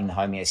overriding the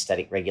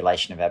homeostatic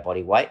regulation of our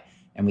body weight,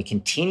 and we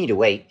continue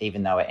to eat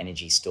even though our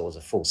energy stores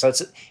are full. So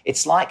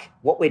it's like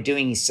what we're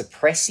doing is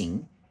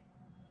suppressing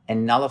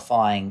and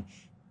nullifying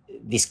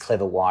this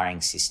clever wiring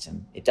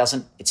system.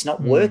 It's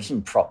not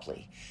working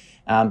properly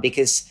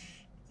because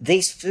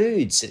these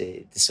foods that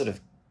are sort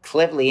of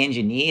cleverly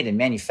engineered and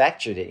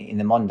manufactured in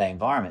the modern day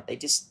environment,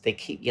 they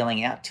keep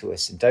yelling out to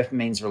us, and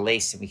dopamine's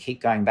released, and we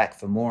keep going back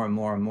for more and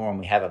more and more, and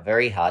we have a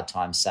very hard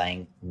time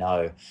saying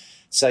no.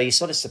 So you're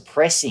sort of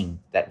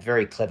suppressing that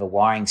very clever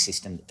wiring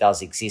system that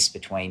does exist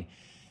between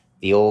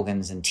the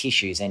organs and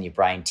tissues and your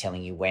brain,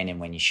 telling you when and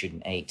when you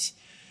shouldn't eat.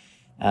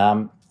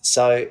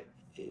 So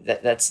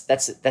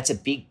that's a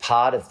big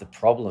part of the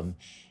problem.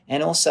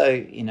 And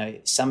also,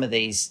 some of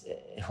these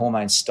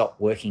hormones stop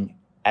working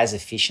as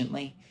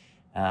efficiently.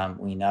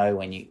 We know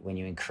when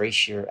you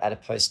increase your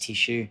adipose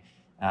tissue,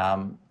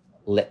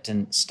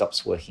 leptin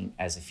stops working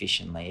as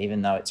efficiently.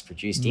 Even though it's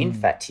produced in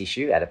fat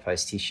tissue,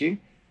 adipose tissue,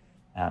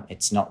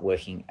 it's not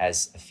working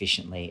as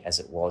efficiently as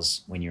it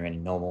was when you're in a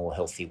normal,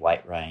 healthy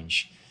weight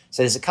range.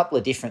 So there's a couple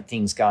of different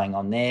things going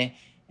on there.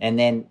 And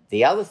then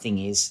the other thing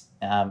is,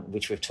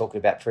 which we've talked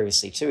about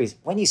previously too, is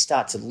when you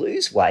start to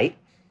lose weight,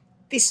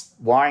 this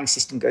wiring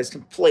system goes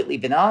completely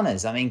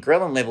bananas. I mean,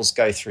 ghrelin levels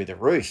go through the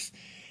roof.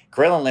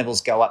 Ghrelin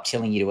levels go up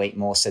telling you to eat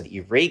more so that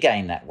you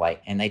regain that weight.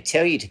 And they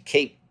tell you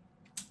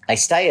they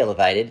stay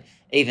elevated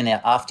even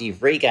after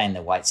you've regained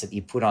the weight so that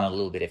you put on a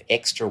little bit of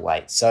extra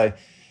weight. So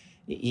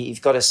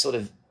you've got a sort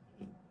of,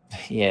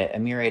 a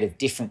myriad of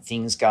different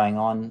things going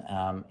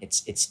on.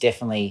 It's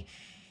definitely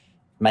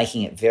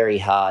making it very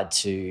hard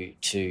to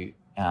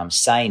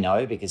say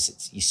no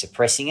because you're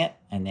suppressing it,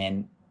 and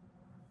then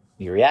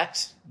you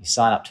react, you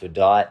sign up to a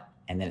diet,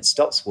 and then it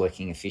stops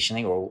working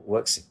efficiently, or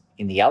works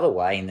in the other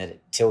way in that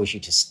it tells you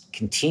to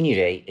continue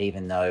to eat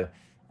even though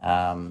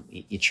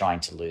you're trying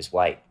to lose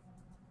weight.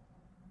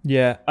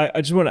 Yeah,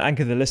 I just want to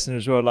anchor the listener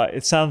as well. Like,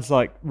 it sounds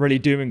like really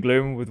doom and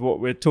gloom with what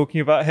we're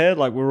talking about here.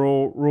 Like, we're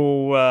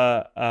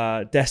all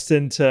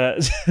destined to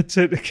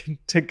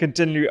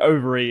continue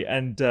overeat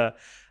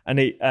and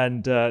eat,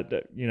 and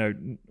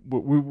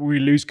we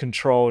lose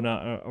control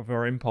of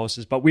our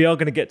impulses. But we are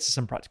going to get to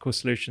some practical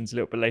solutions a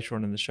little bit later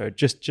on in the show,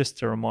 just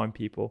to remind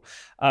people.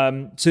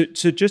 So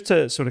just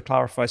to sort of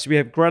clarify, so we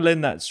have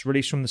ghrelin that's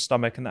released from the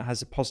stomach, and that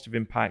has a positive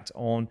impact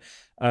on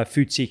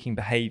food-seeking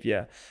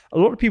behavior. A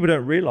lot of people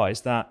don't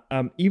realize that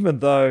even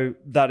though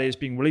that is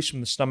being released from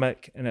the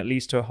stomach and it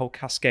leads to a whole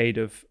cascade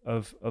of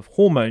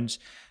hormones,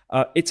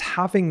 it's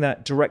having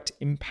that direct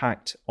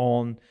impact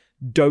on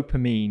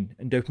dopamine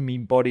and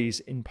dopamine bodies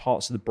in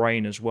parts of the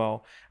brain as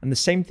well. And the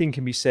same thing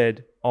can be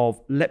said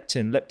of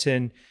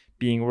leptin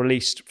being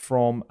released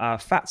from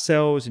fat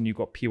cells, and you've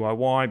got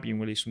PYY being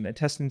released from the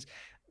intestines.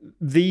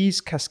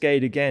 These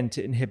cascade again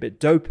to inhibit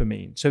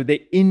dopamine. So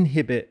they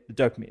inhibit the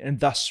dopamine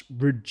and thus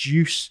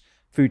reduce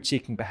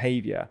food-seeking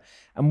behavior.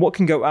 And what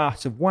can go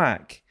out of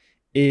whack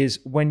is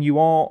when you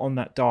are on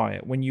that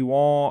diet, when you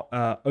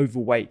are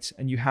overweight,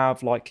 and you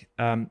have like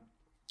an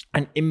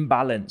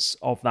imbalance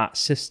of that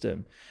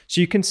system.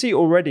 So you can see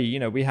already,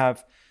 we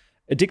have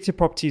addictive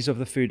properties of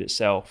the food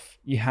itself.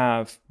 You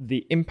have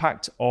the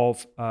impact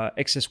of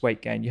excess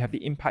weight gain. You have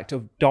the impact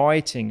of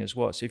dieting as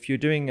well. So if you're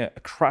doing a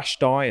crash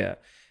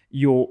diet,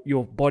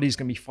 your body's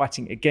going to be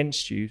fighting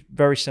against you,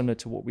 very similar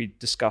to what we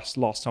discussed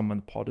last time on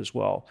the pod as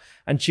well.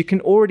 And you can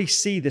already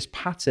see this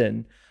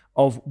pattern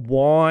of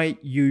why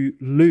you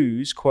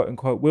lose, quote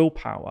unquote,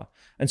 willpower.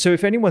 And so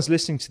if anyone's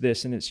listening to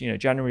this and it's,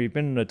 January, you've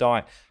been on a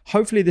diet,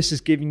 hopefully this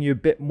is giving you a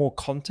bit more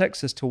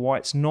context as to why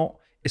it's not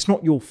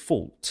your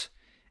fault.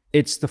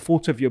 It's the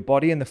fault of your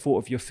body and the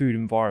fault of your food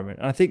environment.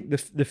 And I think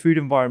the food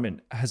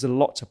environment has a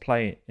lot to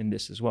play in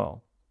this as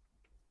well.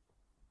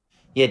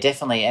 Yeah,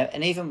 definitely.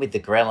 And even with the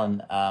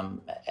ghrelin,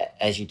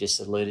 as you just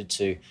alluded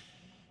to,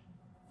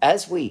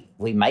 as we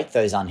make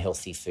those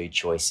unhealthy food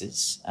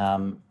choices,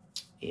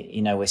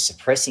 we're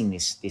suppressing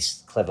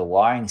this clever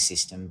wiring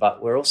system,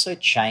 but we're also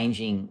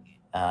changing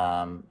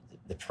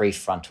the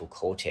prefrontal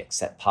cortex,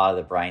 that part of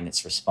the brain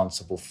that's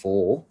responsible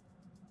for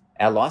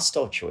our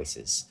lifestyle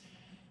choices.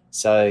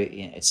 So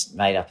it's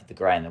made up of the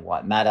grey and the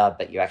white matter,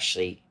 but you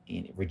actually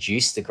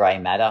reduce the grey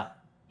matter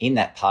in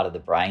that part of the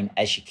brain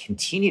as you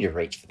continue to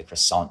reach for the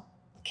croissant,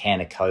 the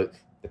can of Coke,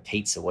 the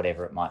pizza,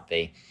 whatever it might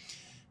be.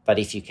 But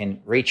if you can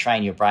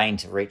retrain your brain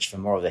to reach for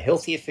more of the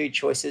healthier food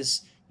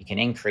choices, you can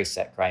increase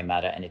that grey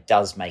matter, and it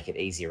does make it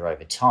easier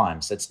over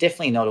time. So it's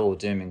definitely not all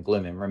doom and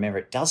gloom. And remember,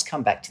 it does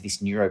come back to this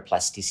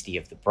neuroplasticity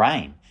of the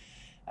brain.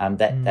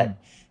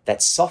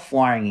 That soft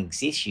wiring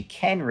exists. You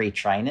can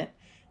retrain it,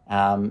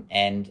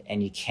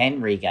 and you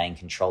can regain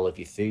control of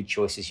your food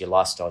choices, your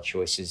lifestyle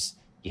choices,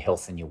 your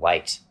health and your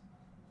weight.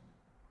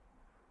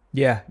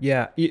 Yeah.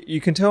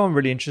 You can tell I'm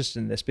really interested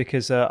in this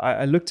because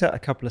I looked at a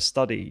couple of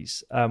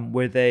studies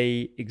where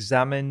they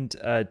examined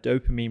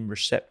dopamine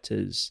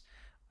receptors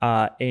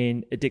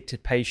in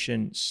addicted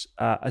patients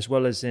as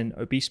well as in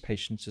obese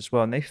patients as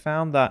well. And they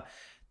found that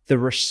the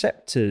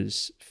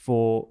receptors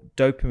for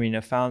dopamine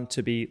are found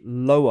to be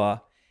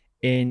lower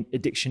in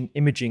addiction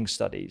imaging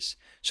studies.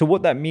 So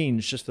what that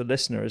means, just for the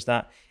listener, is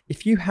that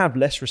if you have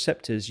less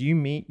receptors, you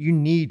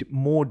need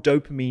more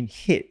dopamine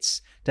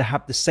hits to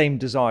have the same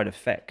desired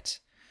effect.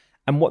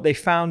 And what they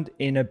found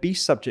in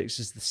obese subjects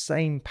is the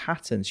same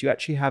patterns. You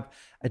actually have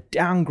a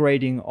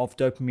downgrading of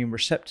dopamine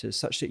receptors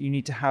such that you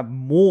need to have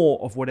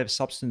more of whatever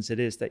substance it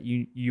is that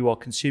you are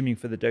consuming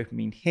for the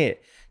dopamine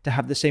hit to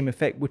have the same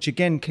effect, which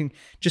again can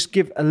just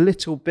give a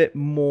little bit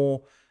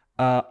more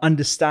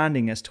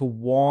understanding as to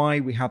why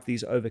we have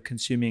these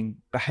over-consuming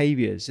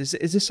behaviors.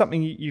 Is this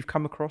something you've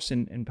come across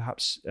in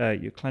perhaps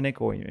your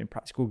clinic or in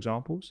practical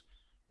examples?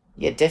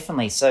 Yeah,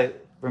 definitely. So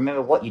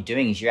remember, what you're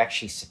doing is you're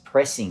actually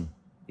suppressing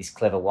this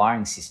clever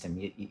wiring system.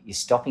 You're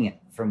stopping it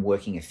from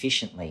working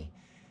efficiently.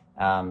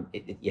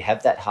 You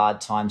have that hard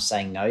time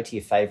saying no to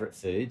your favorite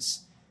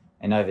foods,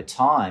 and over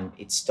time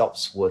it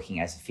stops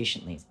working as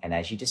efficiently. And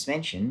as you just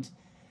mentioned,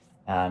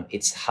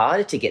 it's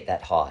harder to get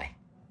that high.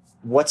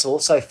 What's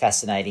also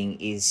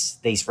fascinating is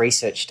these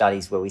research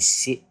studies where we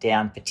sit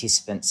down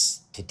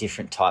participants to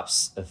different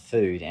types of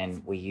food,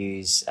 and we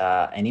use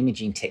an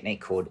imaging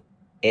technique called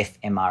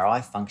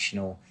fMRI,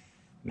 functional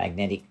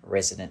magnetic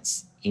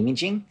resonance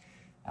imaging.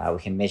 We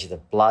can measure the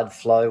blood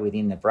flow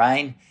within the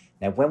brain.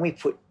 Now, when we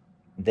put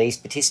these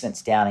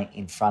participants down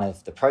in front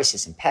of the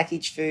processed and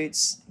packaged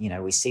foods,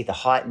 we see the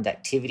heightened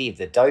activity of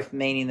the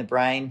dopamine in the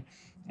brain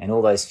and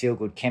all those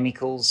feel-good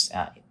chemicals,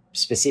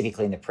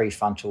 specifically in the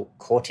prefrontal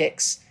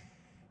cortex.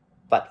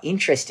 But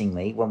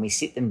interestingly, when we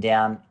sit them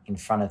down in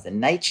front of the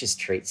Nature's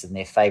Treats and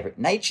their favourite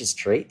Nature's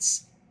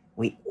Treats,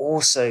 we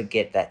also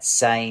get that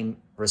same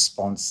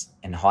response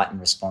and heightened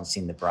response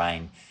in the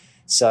brain.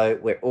 So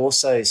we're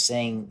also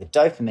seeing the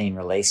dopamine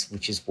release,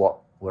 which is what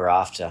we're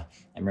after.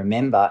 And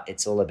remember,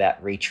 it's all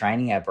about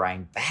retraining our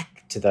brain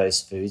back to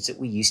those foods that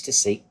we used to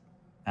seek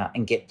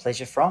and get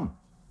pleasure from.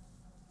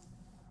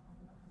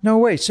 No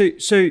way.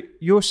 So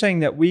you're saying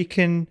that we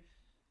can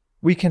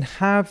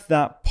have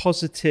that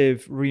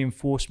positive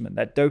reinforcement,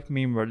 that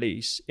dopamine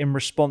release in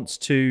response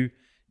to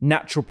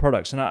natural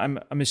products. And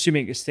I'm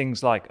assuming it's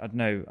things like, I don't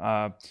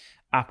know,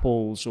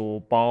 apples or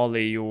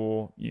barley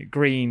or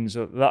greens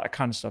or that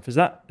kind of stuff. Is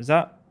that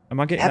am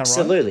I getting that right?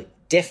 Absolutely,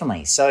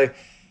 definitely. So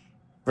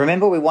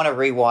remember, we want to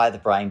rewire the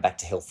brain back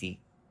to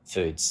healthy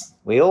foods.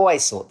 We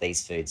always sought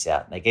these foods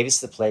out. They gave us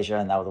the pleasure,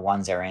 and they were the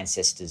ones our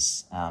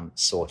ancestors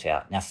sought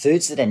out. Now,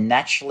 foods that are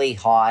naturally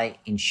high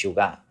in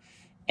sugar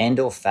and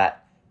or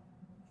fat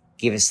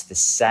give us the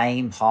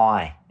same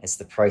high as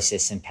the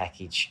processed and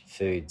packaged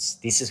foods.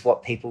 This is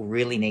what people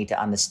really need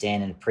to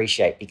understand and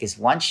appreciate, because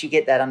once you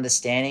get that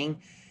understanding,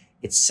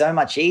 it's so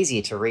much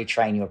easier to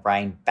retrain your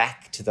brain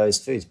back to those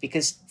foods.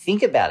 Because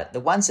think about it, the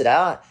ones that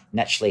are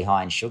naturally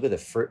high in sugar,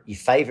 your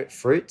favorite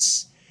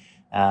fruits,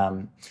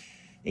 the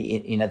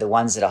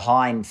ones that are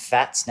high in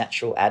fats,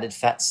 natural added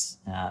fats,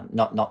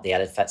 not the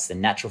added fats, the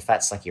natural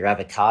fats like your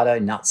avocado,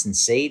 nuts and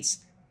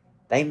seeds,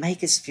 they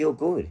make us feel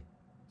good.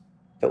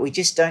 But we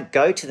just don't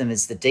go to them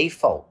as the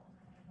default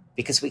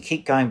because we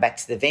keep going back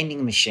to the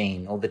vending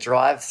machine or the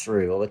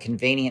drive-through or the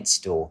convenience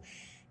store.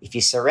 If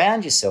you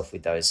surround yourself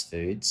with those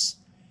foods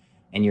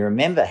and you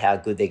remember how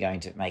good they're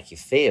going to make you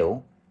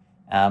feel,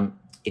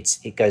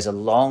 it goes a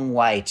long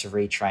way to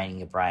retraining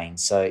your brain.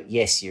 So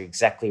yes, you're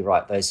exactly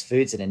right. Those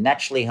foods that are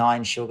naturally high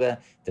in sugar,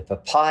 the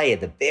papaya,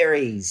 the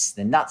berries,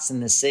 the nuts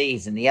and the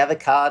seeds and the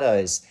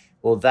avocados,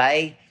 well,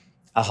 they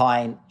are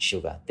high in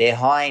sugar. They're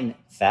high in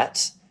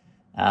fat,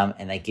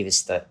 and they give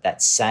us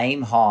that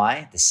same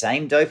high, the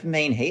same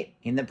dopamine hit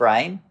in the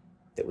brain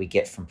that we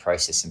get from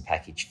processed and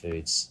packaged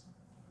foods.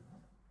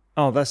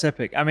 Oh, that's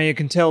epic. I mean, you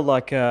can tell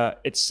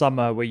it's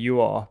summer where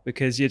you are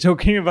because you're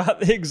talking about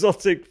the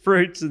exotic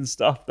fruits and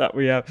stuff that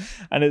we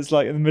have. And it's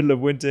like in the middle of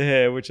winter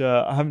here, which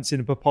I haven't seen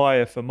a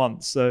papaya for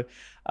months. So,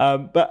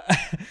 but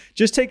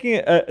just taking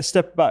a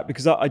step back,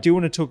 because I do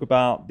want to talk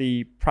about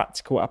the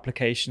practical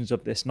applications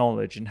of this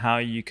knowledge and how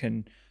you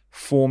can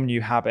form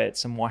new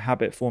habits and why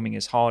habit forming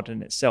is hard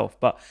in itself.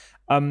 But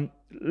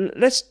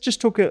let's just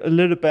talk a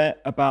little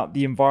bit about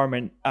the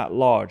environment at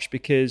large,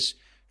 because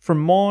from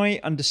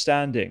my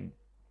understanding,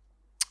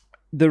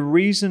 the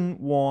reason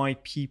why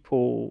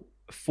people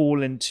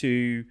fall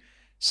into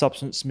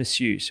substance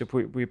misuse, if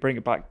we bring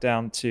it back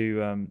down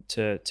to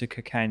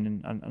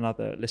cocaine and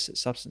other illicit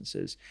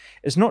substances,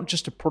 is not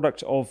just a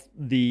product of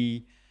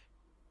the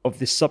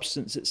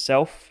substance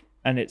itself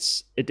and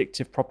its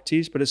addictive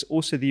properties, but it's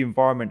also the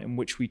environment in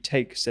which we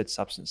take said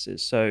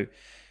substances. So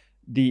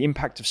the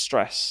impact of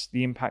stress,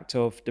 the impact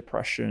of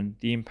depression,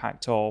 the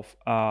impact of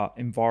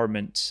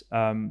environment,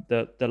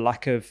 the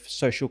lack of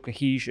social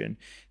cohesion.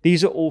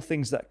 These are all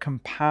things that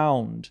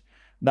compound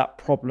that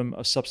problem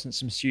of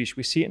substance misuse.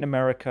 We see it in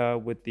America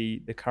with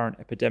the current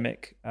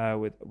epidemic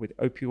with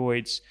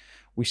opioids.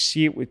 We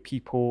see it with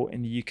people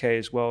in the UK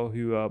as well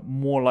who are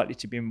more likely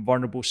to be in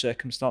vulnerable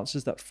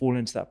circumstances that fall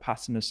into that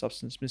pattern of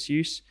substance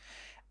misuse.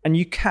 And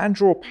you can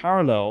draw a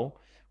parallel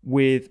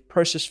with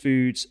processed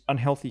foods,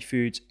 unhealthy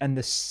foods, and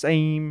the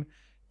same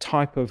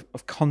type of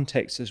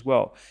context as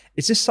well.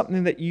 Is this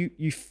something that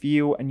you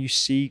feel and you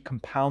see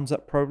compounds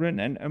that problem?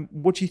 And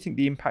what do you think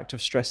the impact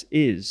of stress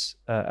is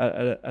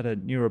at a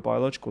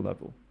neurobiological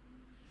level?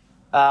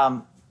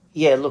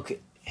 Yeah, look,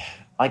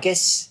 I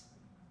guess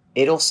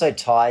it also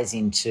ties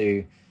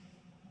into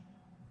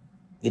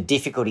the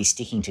difficulty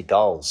sticking to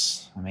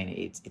goals. I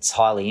mean, it's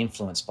highly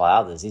influenced by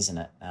others, isn't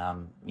it?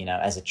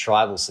 As a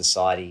tribal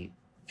society,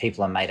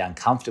 people are made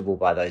uncomfortable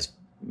by those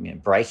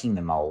breaking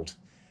the mold.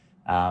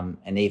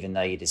 And even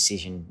though your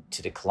decision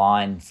to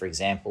decline, for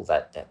example,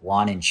 that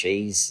wine and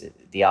cheese,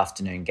 the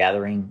afternoon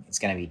gathering, it's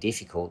going to be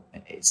difficult.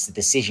 It's the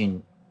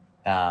decision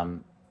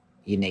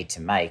you need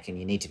to make, and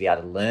you need to be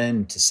able to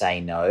learn to say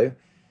no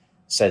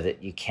so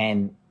that you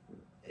can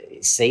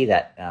see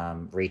that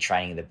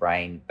retraining of the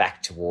brain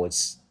back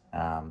towards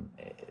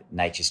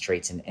nature's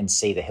treats and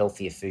see the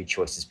healthier food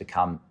choices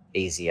become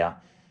easier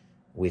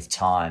with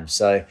time.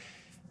 So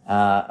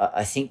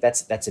I think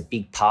that's a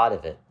big part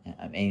of it.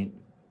 I mean,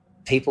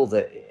 people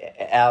that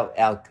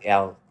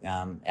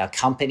our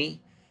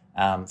company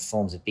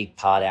forms a big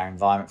part, our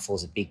environment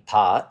forms a big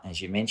part, as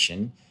you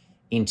mentioned,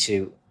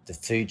 into the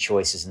food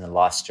choices and the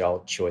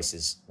lifestyle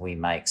choices we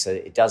make. So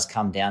it does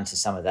come down to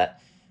some of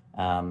that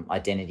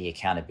identity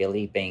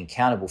accountability, being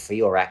accountable for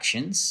your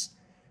actions,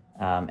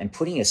 and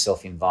putting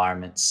yourself in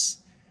environments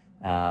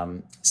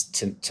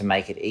to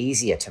make it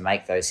easier to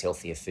make those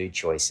healthier food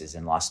choices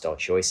and lifestyle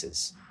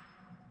choices.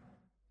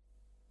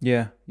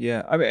 Yeah.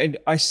 I mean,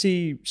 I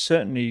see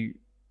certainly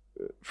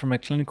from a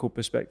clinical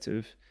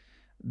perspective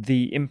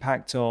the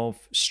impact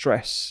of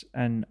stress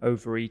and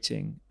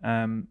overeating,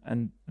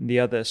 and the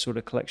other sort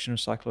of collection of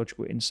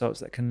psychological insults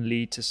that can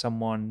lead to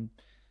someone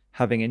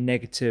having a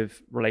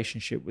negative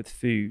relationship with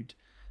food.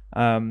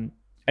 And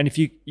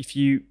if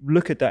you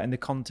look at that in the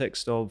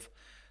context of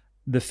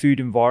the food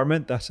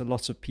environment that a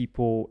lot of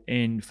people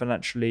in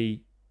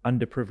financially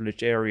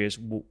underprivileged areas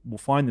will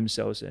find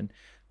themselves in,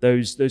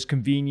 those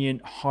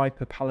convenient,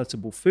 hyper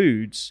palatable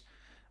foods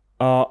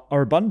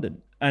are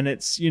abundant, and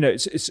it's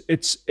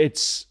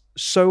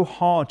so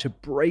hard to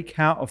break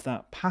out of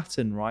that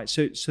pattern, right?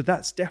 So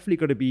that's definitely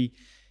got to be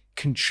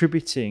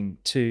contributing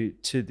to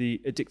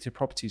the addictive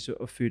properties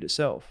of food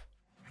itself.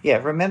 Yeah,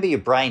 remember your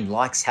brain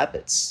likes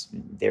habits;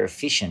 they're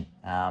efficient,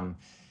 and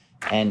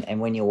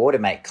when you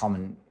automate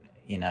common,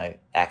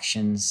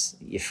 actions,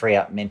 you free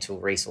up mental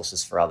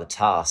resources for other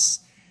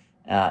tasks.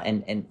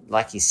 And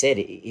like you said,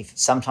 if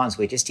sometimes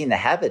we're just in the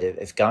habit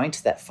of going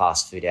to that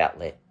fast food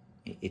outlet,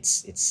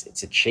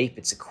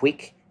 it's a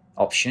quick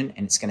option,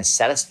 and it's going to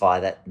satisfy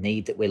that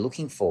need that we're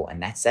looking for,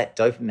 and that's that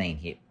dopamine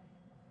hit.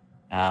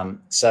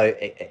 So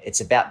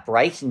it's about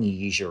breaking your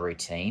usual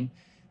routine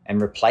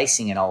and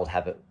replacing an old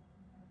habit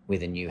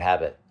with a new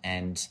habit.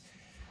 And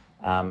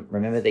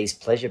remember, these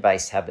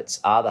pleasure-based habits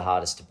are the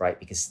hardest to break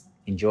because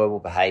enjoyable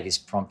behaviours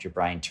prompt your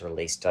brain to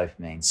release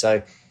dopamine.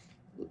 So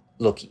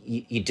look,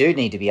 you do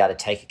need to be able to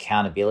take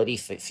accountability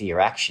for your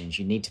actions.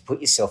 You need to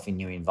put yourself in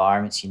new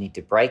environments. You need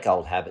to break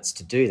old habits.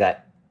 To do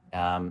that,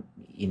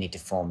 you need to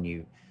form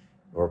new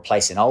or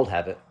replace an old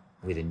habit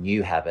with a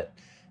new habit.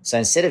 So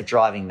instead of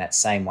driving that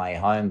same way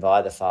home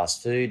via the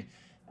fast food,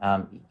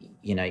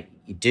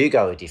 you do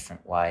go a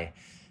different way.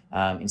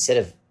 Instead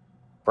of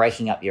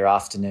breaking up your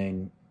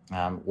afternoon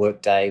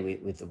work day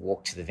with the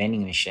walk to the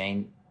vending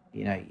machine,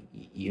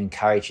 you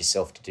encourage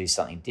yourself to do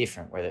something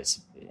different, whether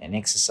it's an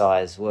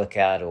exercise,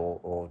 workout,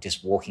 or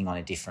just walking on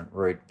a different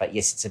route. But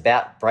yes, it's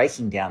about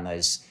breaking down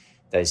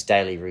those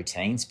daily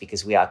routines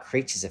because we are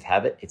creatures of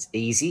habit. It's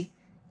easy,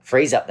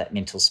 frees up that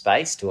mental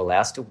space to allow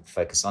us to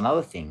focus on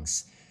other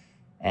things.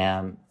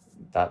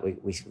 But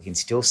we can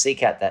still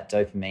seek out that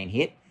dopamine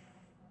hit.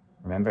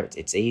 Remember,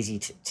 it's easy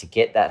to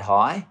get that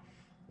high.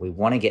 We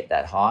want to get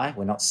that high.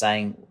 We're not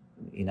saying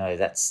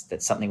that's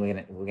something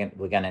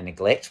we're going to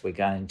neglect. We're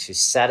going to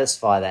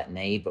satisfy that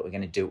need, but we're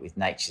going to do it with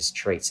nature's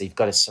treats. So you've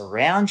got to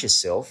surround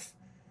yourself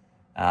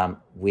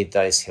with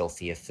those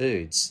healthier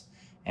foods,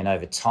 and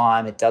over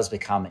time, it does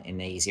become an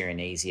easier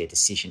and easier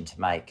decision to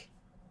make.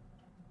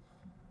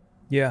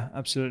 Yeah,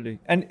 absolutely.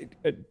 And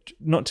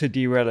not to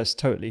derail us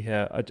totally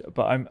here,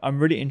 but I'm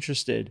really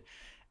interested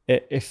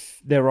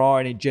if there are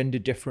any gender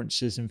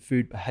differences in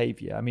food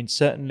behavior. I mean,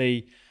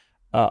 certainly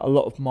a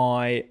lot of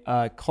my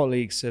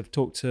colleagues have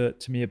talked to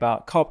me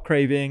about carb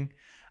craving,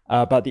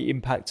 about the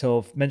impact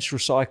of menstrual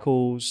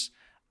cycles,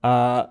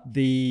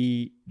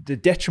 the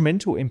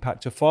detrimental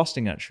impact of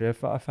fasting. Actually,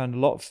 I found a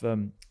lot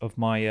of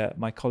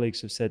my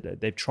colleagues have said that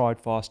they've tried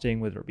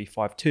fasting, whether it be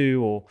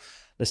 5-2 or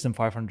less than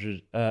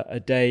 500 a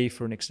day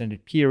for an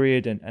extended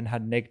period, and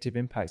had negative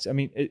impacts. I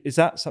mean, is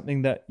that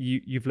something that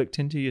you've looked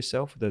into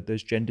yourself,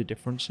 those gender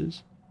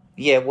differences?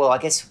 Yeah, well, I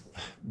guess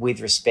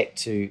with respect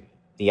to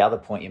the other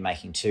point you're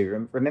making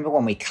too, remember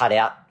when we cut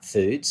out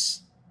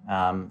foods,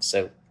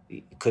 so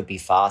it could be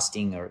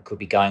fasting or it could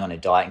be going on a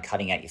diet and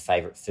cutting out your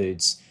favorite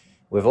foods.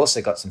 We've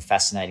also got some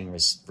fascinating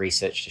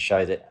research to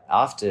show that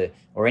after,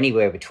 or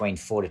anywhere between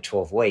 4 to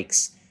 12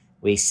 weeks,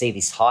 we see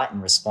this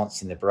heightened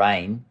response in the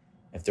brain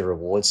of the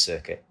reward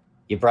circuit.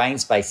 Your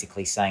brain's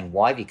basically saying,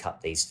 why have you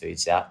cut these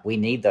foods out? We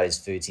need those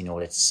foods in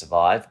order to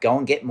survive. Go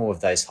and get more of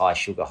those high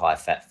sugar, high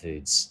fat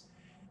foods.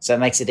 So it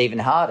makes it even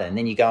harder. And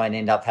then you go and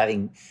end up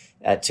having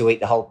to eat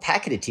the whole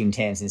packet of Tim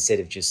Tams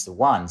instead of just the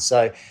one.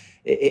 So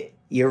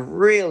you're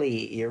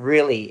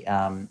really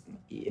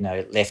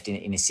left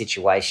in a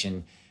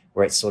situation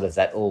where it's sort of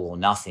that all or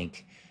nothing,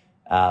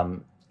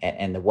 and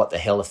the what the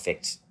hell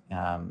effect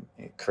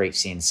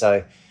creeps in.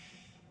 So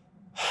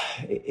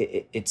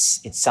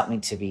it's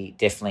something to be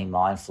definitely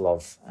mindful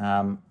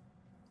of.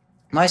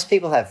 Most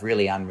people have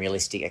really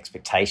unrealistic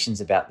expectations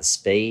about the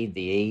speed,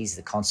 the ease,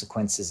 the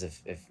consequences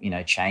of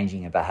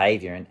changing a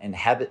behaviour. And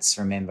habits,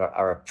 remember,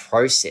 are a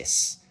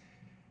process.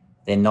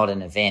 They're not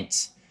an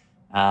event.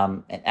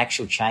 And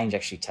actual change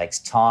actually takes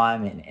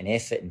time and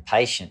effort and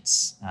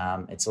patience.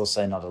 It's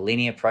also not a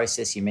linear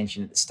process. You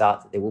mentioned at the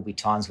start that there will be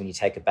times when you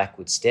take a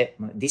backward step.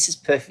 This is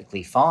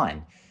perfectly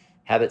fine.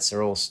 Habits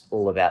are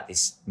all about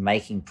this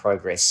making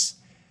progress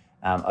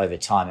over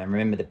time. And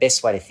remember, the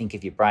best way to think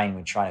of your brain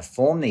when trying to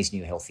form these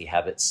new healthy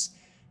habits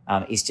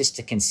is just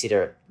to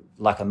consider it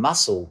like a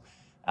muscle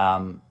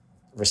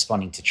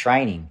responding to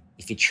training.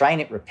 If you train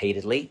it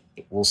repeatedly,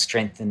 it will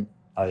strengthen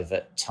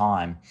over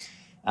time.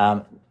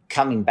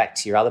 Coming back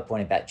to your other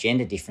point about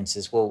gender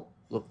differences, well,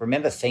 look,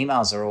 remember, women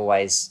are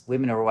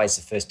always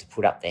the first to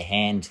put up their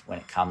hand when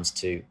it comes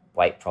to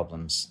weight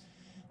problems.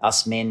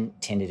 Us men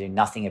tend to do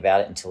nothing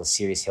about it until a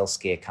serious health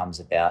scare comes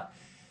about.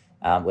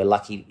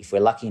 If we're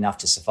lucky enough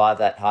to survive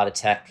that heart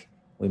attack,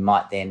 we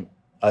might then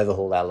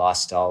overhaul our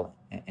lifestyle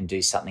and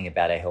do something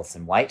about our health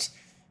and weight.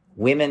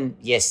 Women,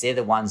 yes, they're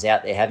the ones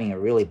out there having a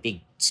really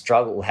big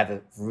struggle, have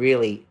a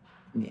really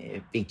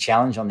big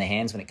challenge on their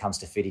hands when it comes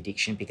to food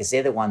addiction, because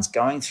they're the ones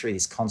going through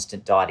this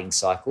constant dieting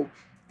cycle.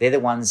 They're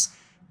the ones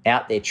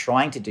out there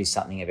trying to do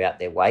something about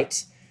their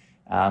weight.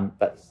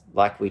 But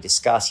like we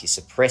discussed, you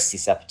suppress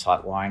this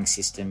appetite wiring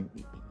system.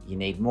 You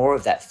need more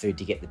of that food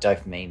to get the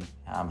dopamine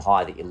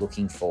high that you're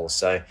looking for.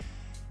 So,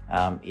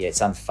 it's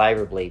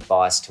unfavorably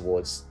biased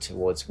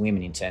towards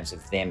women in terms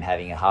of them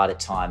having a harder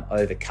time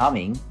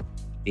overcoming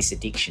this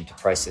addiction to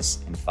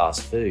processed and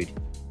fast food,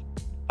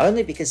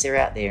 only because they're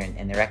out there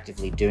and they're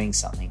actively doing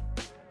something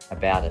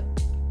about it.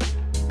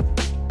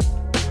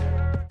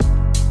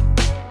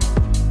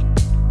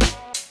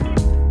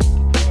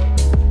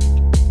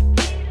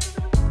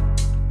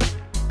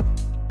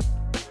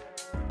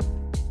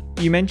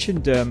 You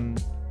mentioned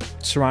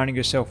surrounding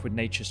yourself with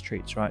nature's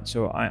treats, right?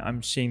 So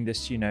I'm seeing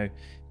this,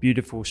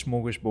 beautiful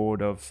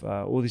smorgasbord of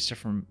all these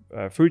different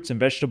fruits and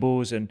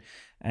vegetables. And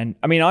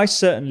I mean, I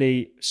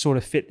certainly sort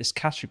of fit this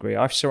category.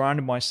 I've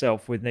surrounded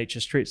myself with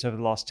nature's treats over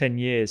the last 10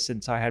 years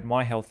since I had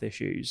my health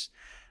issues.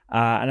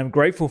 And I'm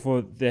grateful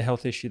for the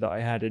health issue that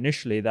I had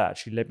initially that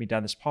actually led me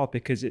down this path,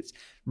 because it's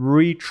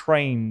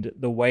retrained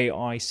the way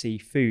I see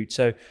food.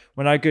 So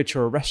when I go to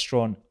a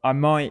restaurant, I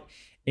might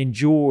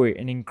enjoy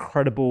an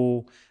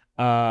incredible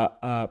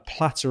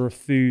platter of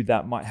food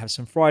that might have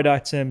some fried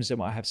items, it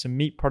might have some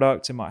meat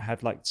products, it might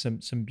have like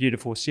some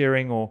beautiful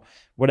searing or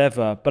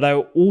whatever. But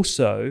I'll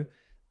also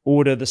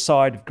order the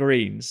side of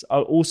greens.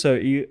 I'll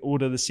also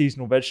order the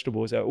seasonal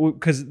vegetables,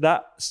 because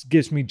that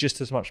gives me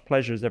just as much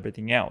pleasure as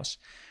everything else.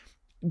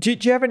 Do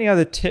you have any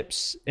other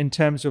tips in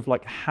terms of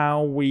like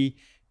how we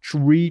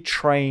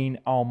retrain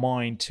our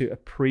mind to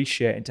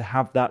appreciate and to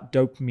have that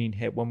dopamine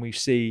hit when we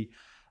see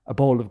a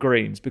bowl of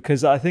greens?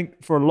 Because I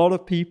think for a lot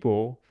of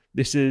people,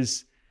 this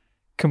is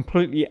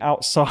completely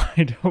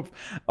outside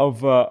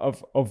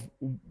of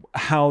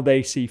how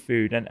they see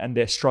food and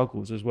their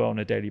struggles as well on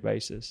a daily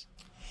basis.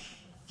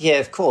 Yeah,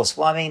 of course.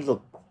 Well, I mean,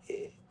 look,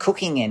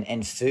 cooking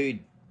and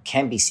food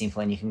can be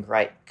simple, and you can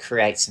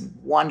create some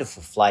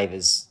wonderful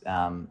flavors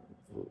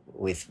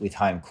with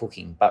home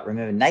cooking. But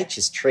remember,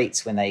 nature's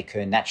treats, when they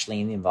occur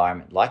naturally in the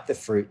environment, like the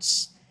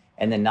fruits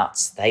and the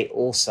nuts, they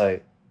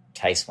also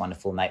taste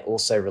wonderful, and they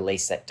also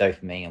release that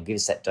dopamine, or give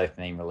us that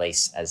dopamine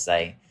release as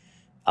they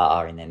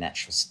are in their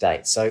natural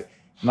state. So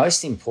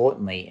most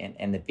importantly,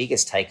 and the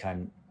biggest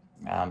take-home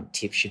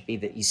tip should be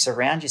that you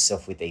surround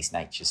yourself with these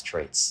nature's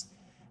treats.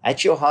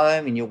 At your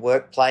home, in your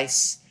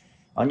workplace,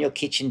 on your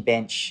kitchen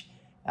bench,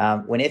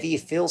 Whenever you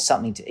feel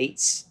something to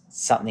eat,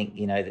 something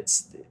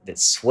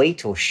that's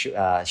sweet or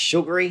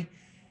sugary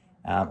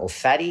or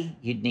fatty,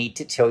 you need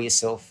to tell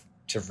yourself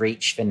to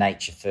reach for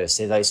nature first.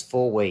 They're those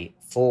four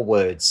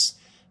words.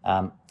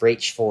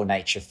 Reach for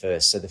nature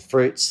first. So the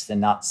fruits, the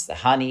nuts, the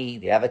honey,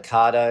 the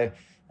avocado.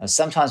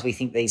 Sometimes we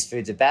think these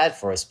foods are bad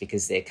for us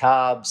because they're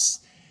carbs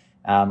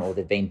or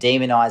they've been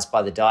demonized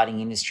by the dieting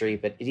industry,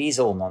 but it is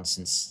all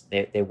nonsense.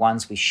 They're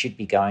ones we should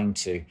be going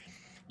to.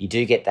 You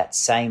do get that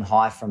same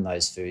high from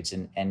those foods,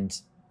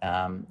 and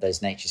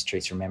those nature's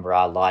treats, remember,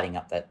 are lighting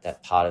up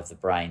that part of the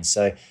brain.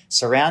 So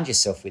surround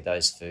yourself with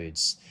those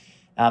foods.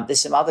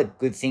 There's some other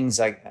good things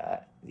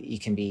you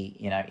can be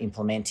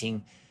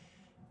implementing.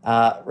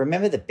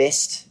 Remember,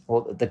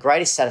 the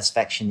greatest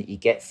satisfaction that you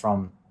get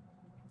from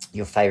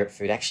your favorite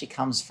food actually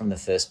comes from the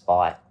first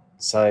bite.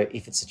 So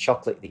if it's a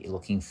chocolate that you're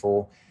looking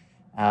for,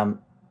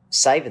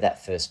 savor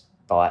that first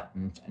bite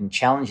and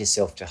challenge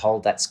yourself to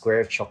hold that square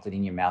of chocolate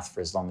in your mouth for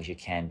as long as you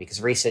can,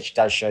 because research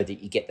does show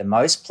that you get the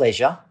most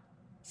pleasure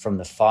from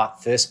the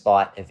first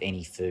bite of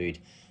any food.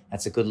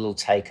 That's a good little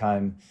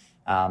take-home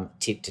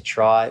tip to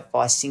try.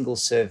 Buy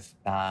single-serve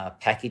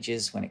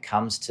packages when it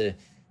comes to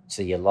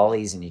your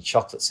lollies and your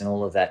chocolates and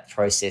all of that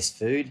processed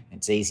food.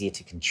 It's easier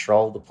to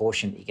control the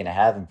portion that you're going to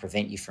have and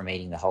prevent you from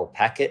eating the whole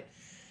packet.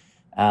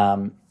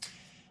 And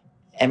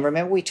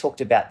remember, we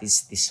talked about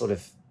this sort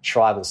of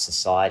tribal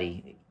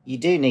society. You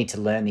do need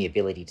to learn the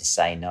ability to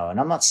say no. And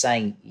I'm not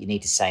saying you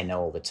need to say no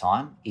all the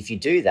time. If you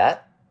do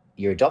that,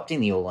 you're adopting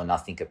the all or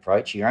nothing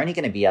approach. You're only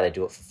going to be able to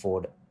do it for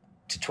 4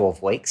 to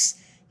 12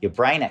 weeks. Your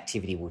brain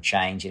activity will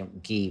change and it will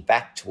gear you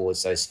back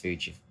towards those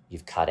foods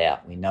you've cut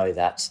out. We know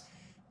that.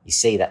 You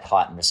see that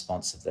heightened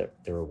response of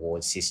the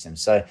reward system.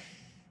 So,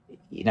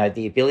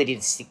 the ability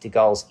to stick to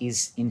goals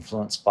is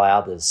influenced by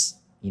others.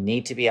 You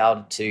need to be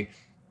able to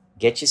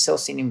get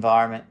yourself in an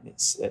environment,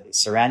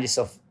 surround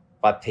yourself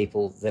by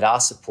people that are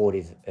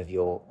supportive of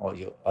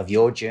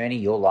your journey,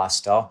 your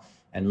lifestyle,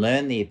 and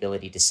learn the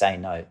ability to say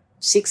no.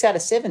 6 out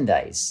of 7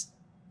 days,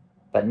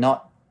 but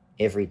not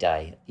every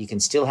day. You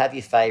can still have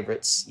your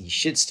favorites. You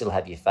should still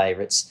have your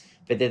favorites,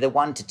 but they're the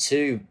 1 to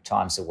 2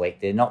 times a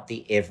week. They're not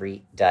the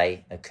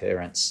everyday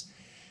occurrence.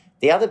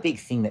 The other big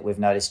thing that we've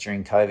noticed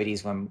during COVID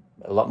is when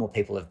a lot more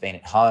people have been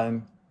at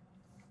home,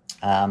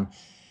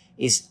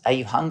 is, are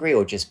you hungry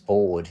or just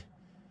bored?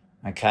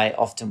 Okay,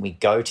 often we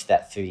go to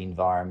that food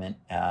environment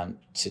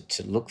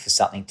to look for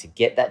something to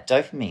get that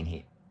dopamine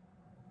hit.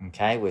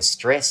 Okay, we're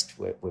stressed,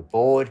 we're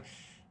bored.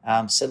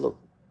 So look,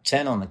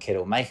 turn on the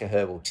kettle, make a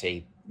herbal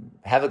tea,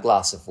 have a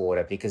glass of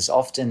water, because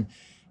often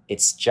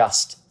it's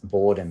just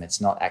boredom.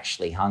 It's not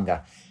actually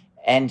hunger.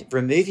 And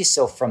remove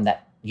yourself from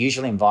that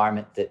usual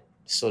environment that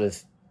sort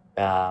of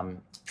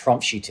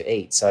prompts you to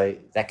eat. So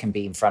that can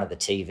be in front of the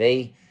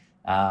TV,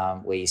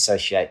 where you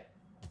associate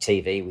the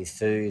TV with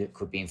food. It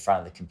could be in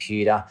front of the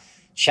computer.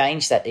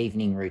 Change that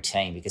evening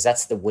routine, because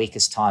that's the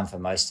weakest time for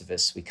most of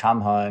us. We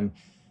come home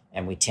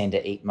and we tend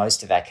to eat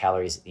most of our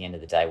calories at the end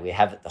of the day. We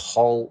have it the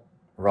whole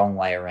wrong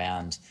way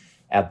around.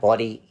 Our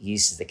body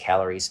uses the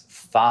calories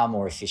far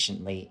more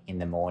efficiently in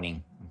the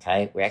morning.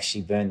 Okay, we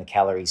actually burn the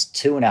calories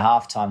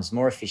 2.5 times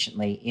more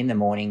efficiently in the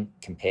morning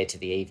compared to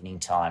the evening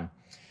time.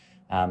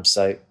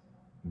 So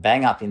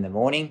bang up in the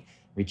morning,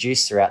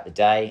 reduce throughout the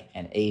day,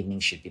 and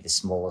evening should be the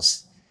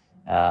smallest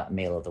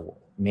meal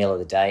of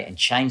the day, and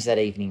change that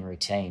evening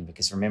routine,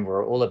 because remember,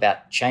 we're all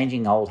about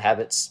changing old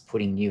habits,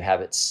 putting new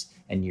habits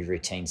and new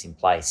routines in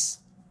place.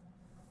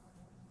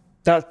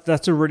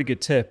 That's a really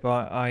good tip.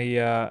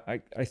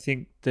 I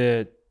think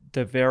the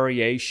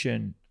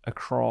variation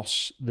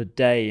across the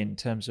day in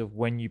terms of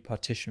when you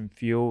partition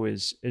fuel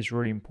is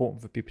really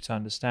important for people to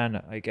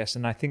understand, I guess.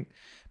 And I think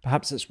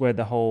perhaps that's where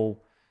the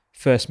whole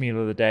first meal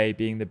of the day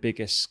being the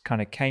biggest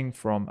kind of came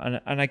from.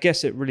 And I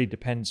guess it really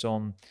depends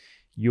on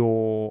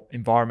your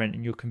environment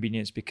and your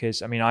convenience,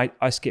 because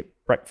I skip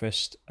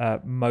breakfast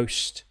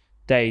most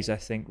days, I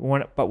think.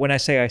 But when I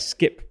say I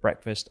skip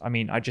breakfast,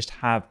 I just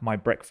have my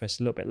breakfast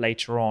a little bit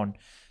later on.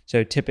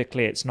 So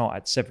typically it's not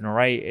at 7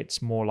 or 8,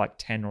 it's more like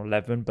 10 or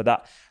 11.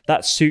 But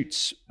that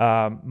suits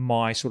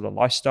my sort of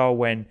lifestyle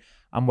when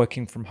I'm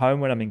working from home.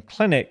 When I'm in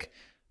clinic,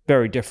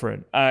 very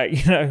different.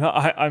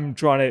 I'm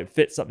trying to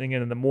fit something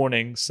in the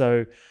morning,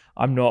 so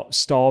I'm not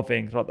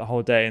starving throughout the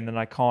whole day, and then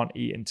I can't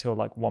eat until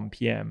like 1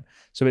 p.m.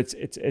 So it's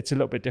a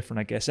little bit different,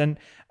 I guess. And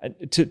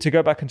to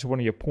go back into one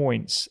of your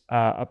points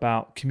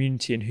about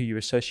community and who you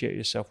associate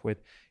yourself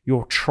with,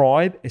 your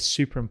tribe is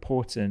super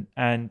important.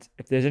 And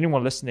if there's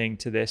anyone listening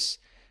to this,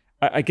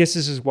 I guess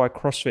this is why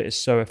CrossFit is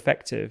so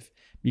effective,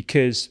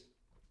 because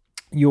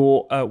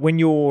when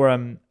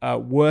you're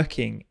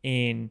working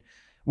in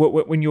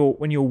when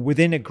you're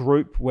within a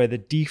group where the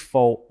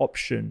default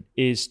option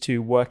is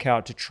to work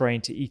out, to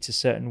train, to eat a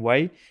certain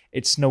way,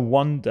 it's no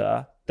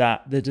wonder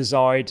that the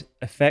desired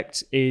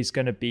effect is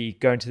going to be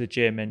going to the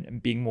gym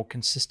and being more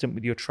consistent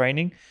with your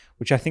training,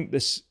 which I think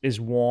this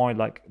is why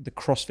like the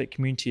CrossFit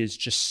community is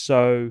just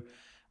so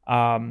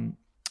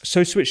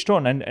switched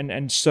on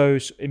and so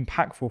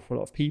impactful for a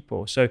lot of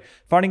people. So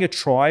finding a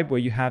tribe where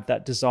you have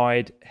that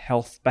desired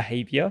health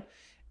behavior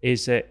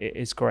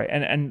is great.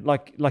 And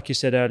like you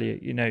said earlier,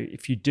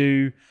 if you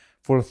do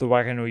fall off the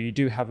wagon or you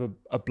do have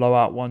a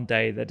blowout one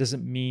day, that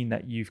doesn't mean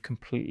that you've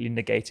completely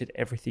negated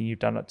everything you've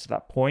done up to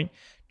that point.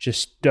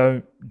 Just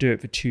don't do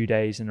it for 2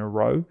 days in a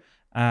row,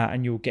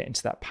 and you'll get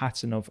into that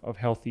pattern of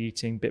healthy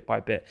eating bit by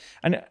bit.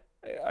 And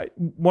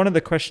one of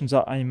the questions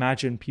that I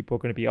imagine people are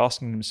going to be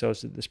asking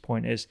themselves at this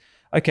point is,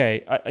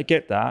 okay, I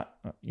get that.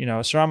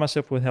 I surround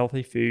myself with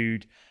healthy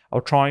food.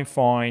 I'll try and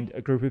find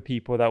a group of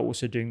people that are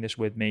also doing this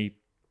with me.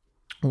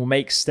 We'll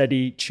make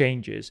steady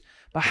changes.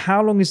 But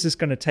how long is this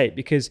going to take?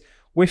 Because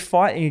we're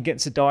fighting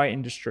against a diet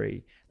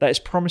industry that is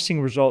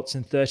promising results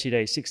in 30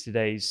 days, 60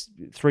 days,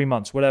 3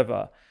 months,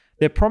 whatever.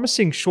 They're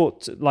promising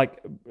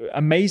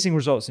amazing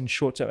results in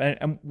short term,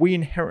 and we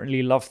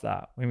inherently love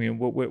that. I mean,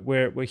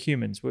 we're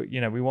humans.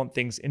 We want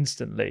things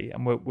instantly,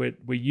 and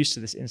we're used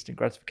to this instant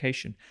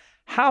gratification.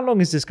 How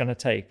long is this going to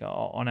take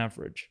on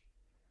average?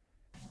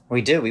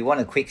 We do. We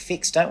want a quick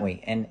fix, don't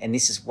we? And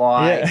this is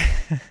why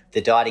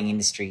the dieting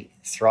industry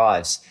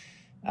thrives.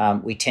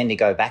 We tend to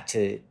go back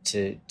to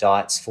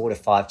diets 4 to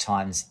 5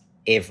 times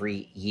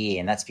every year,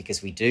 and that's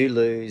because we do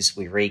lose,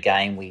 we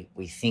regain,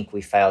 we think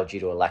we failed due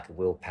to a lack of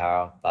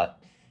willpower,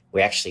 but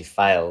we actually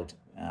failed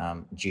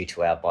due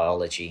to our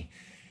biology.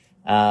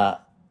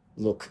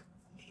 Look,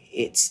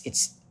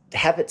 it's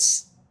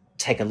habits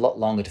take a lot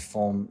longer to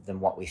form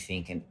than what we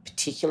think, and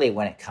particularly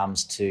when it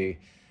comes to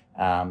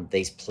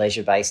these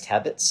pleasure-based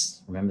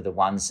habits. Remember, the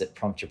ones that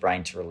prompt your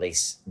brain to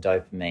release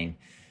dopamine.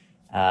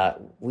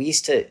 We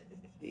used to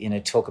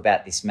talk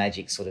about this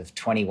magic sort of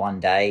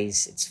 21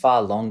 days. It's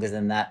far longer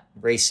than that.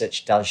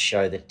 Research does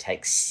show that it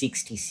takes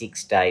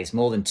 66 days,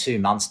 more than 2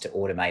 months, to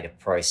automate a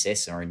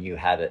process or a new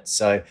habit.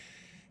 So,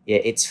 yeah,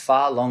 it's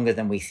far longer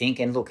than we think.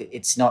 And look,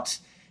 it's not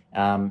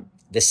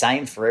the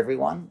same for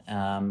everyone,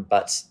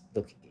 but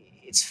look,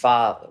 it's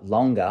far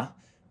longer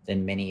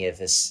than many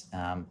of us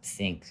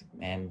think.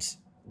 And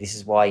this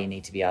is why you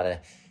need to be able to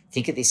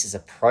think of this as a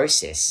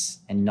process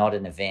and not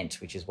an event,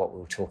 which is what we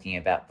were talking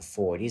about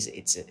before.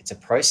 It's a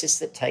process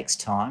that takes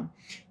time.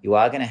 You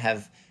are going to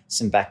have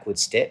some backward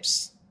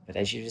steps, but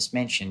as you just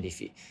mentioned, if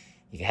you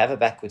have a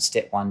backward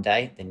step one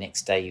day, the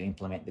next day you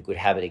implement the good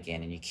habit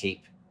again, and you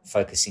keep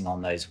focusing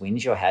on those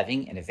wins you're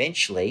having, and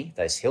eventually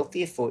those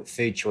healthier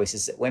food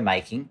choices that we're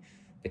making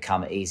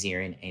become easier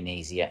and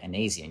easier and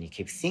easier. And you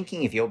keep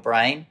thinking of your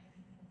brain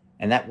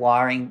and that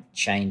wiring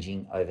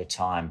changing over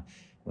time.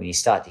 When you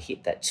start to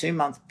hit that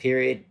 2-month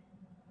period,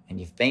 and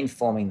you've been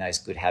forming those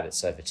good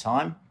habits over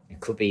time, it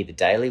could be the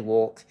daily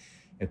walk,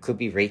 it could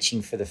be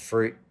reaching for the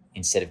fruit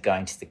instead of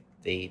going to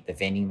the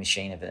vending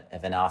machine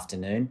of an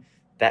afternoon.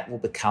 That will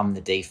become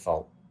the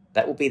default.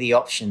 That will be the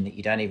option that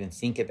you don't even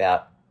think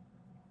about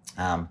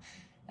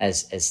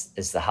as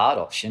the hard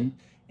option.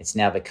 It's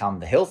now become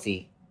the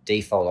healthy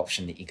default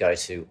option that you go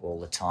to all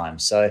the time.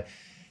 So,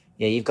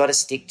 yeah, you've got to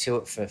stick to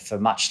it for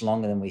much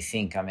longer than we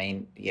think. I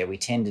mean, yeah, we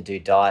tend to do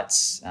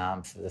diets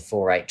for the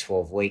 4, 8,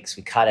 12 weeks.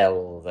 We cut out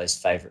all of those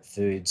favorite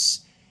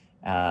foods,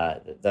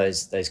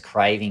 those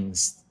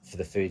cravings for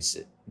the foods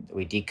that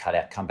we did cut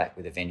out come back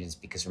with a vengeance,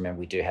 because remember,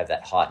 we do have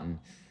that heightened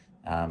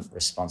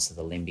response to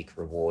the limbic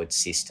reward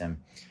system.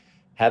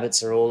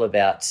 Habits are all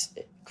about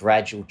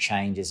gradual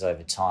changes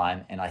over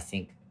time, and I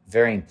think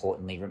very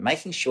importantly,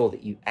 making sure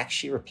that you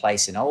actually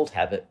replace an old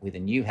habit with a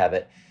new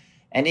habit.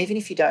 And even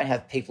if you don't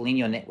have people in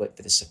your network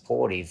that are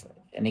supportive,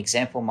 an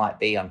example might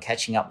be I'm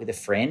catching up with a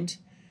friend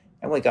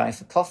and we're going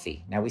for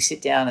coffee. Now, we sit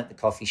down at the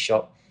coffee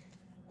shop.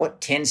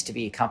 What tends to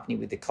be accompanied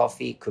with the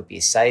coffee could be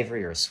a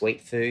savoury or a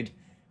sweet food,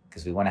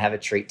 because we want to have a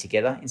treat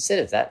together. Instead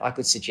of that, I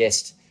could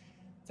suggest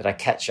that I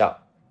catch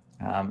up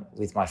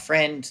with my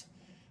friend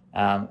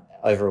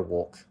over a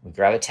walk. We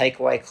grab a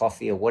takeaway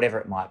coffee or whatever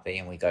it might be,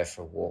 and we go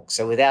for a walk.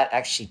 So without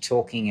actually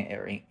talking,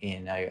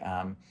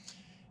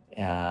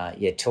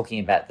 talking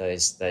about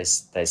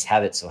those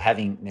habits or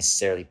having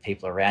necessarily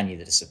people around you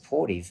that are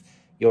supportive,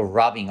 you're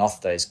rubbing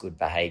off those good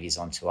behaviours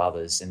onto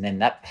others, and then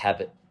that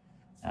habit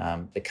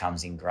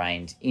becomes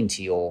ingrained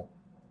into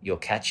your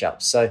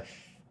catch-up. So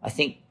I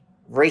think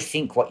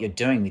rethink what you're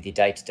doing with your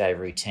day-to-day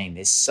routine.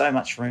 There's so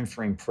much room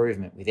for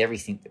improvement with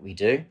everything that we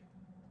do,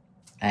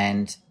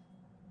 and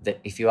that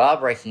if you are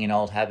breaking an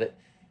old habit,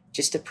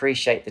 just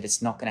appreciate that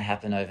it's not going to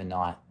happen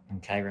overnight.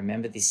 Okay,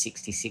 remember this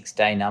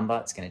 66-day number.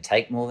 It's going to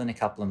take more than a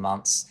couple of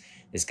months.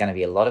 There's going to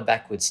be a lot of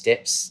backward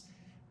steps,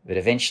 but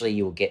eventually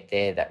you'll get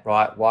there. That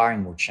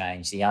wiring will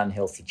change. The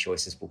unhealthy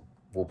choices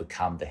will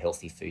become the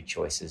healthy food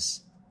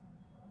choices.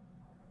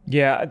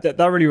 Yeah, that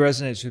really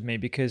resonates with me,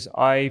 because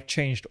I've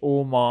changed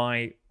all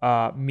my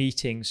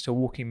meetings to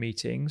walking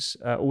meetings,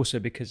 also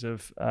because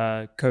of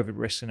COVID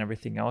risks and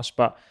everything else.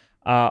 But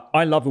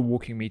I love a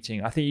walking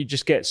meeting. I think you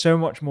just get so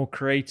much more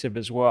creative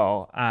as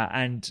well.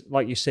 And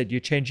like you said,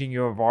 you're changing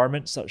your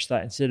environment such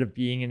that instead of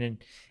being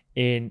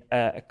in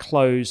a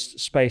closed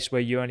space where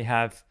you only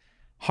have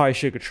high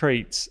sugar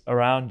treats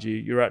around you,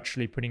 you're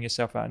actually putting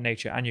yourself out in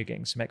nature and you're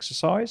getting some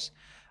exercise.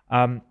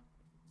 And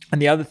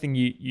the other thing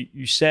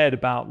you said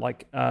about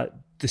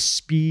the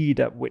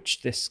speed at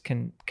which this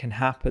can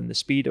happen, the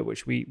speed at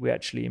which we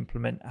actually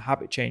implement a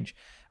habit change.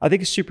 I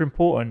think it's super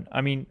important.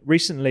 I mean,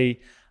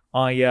 recently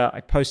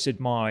I posted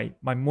my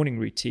morning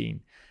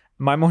routine.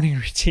 My morning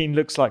routine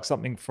looks like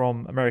something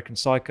from American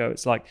Psycho.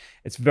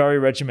 It's very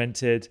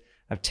regimented.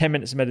 I have 10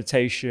 minutes of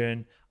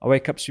meditation. I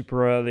wake up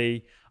super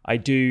early. I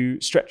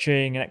do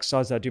stretching and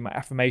exercise. I do my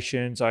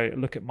affirmations. I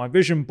look at my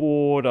vision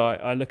board.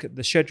 I look at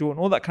the schedule and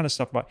all that kind of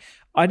stuff. But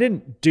I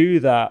didn't do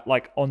that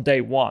like on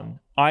day one.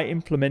 I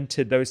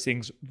implemented those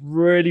things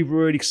really,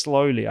 really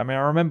slowly. I mean,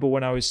 I remember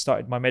when I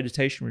started my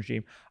meditation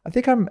regime, I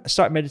think I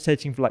started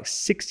meditating for like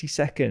 60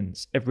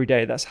 seconds every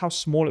day. That's how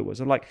small it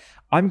was. I'm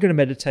going to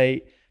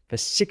meditate for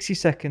 60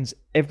 seconds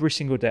every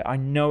single day. I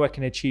know I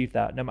can achieve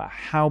that no matter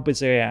how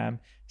busy I am.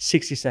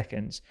 60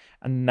 seconds,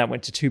 and then that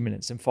went to 2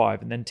 minutes and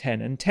 5 and then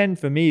 10. And 10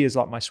 for me is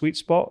like my sweet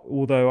spot,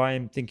 although I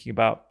am thinking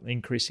about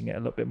increasing it a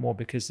little bit more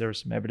because there is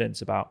some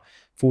evidence about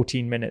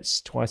 14 minutes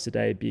twice a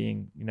day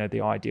being, the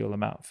ideal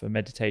amount for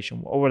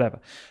meditation or whatever.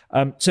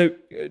 So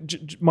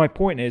my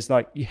point is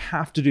like, you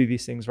have to do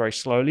these things very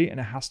slowly, and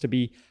it has to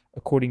be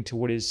according to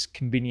what is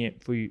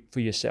convenient for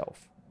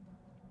yourself.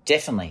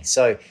 Definitely.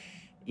 So,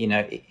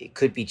 it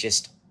could be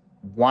just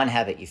one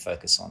habit you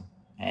focus on,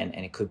 and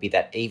it could be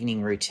that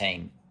evening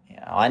routine.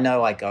 I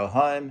know I go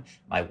home,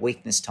 my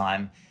weakness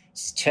time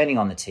is turning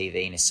on the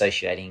TV and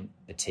associating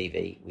the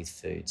TV with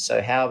food.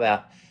 So how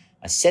about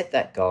I set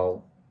that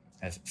goal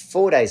of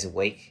 4 days a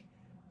week,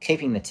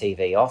 keeping the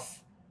TV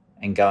off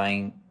and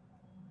going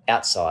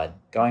outside,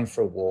 going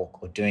for a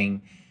walk or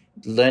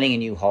learning a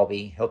new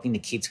hobby, helping the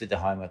kids with the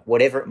homework,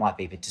 whatever it might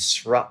be, but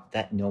disrupt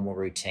that normal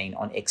routine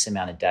on X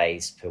amount of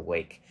days per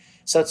week.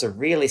 So it's a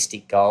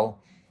realistic goal.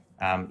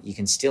 You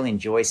can still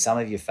enjoy some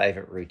of your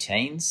favorite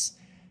routines,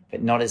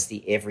 but not as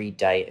the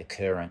everyday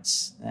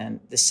occurrence. And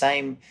the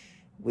same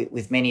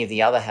with many of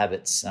the other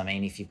habits. I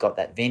mean, if you've got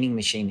that vending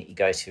machine that you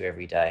go to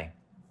every day,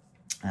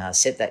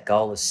 set that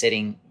goal of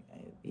surrounding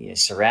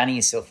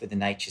yourself with the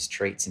nature's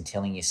treats and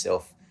telling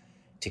yourself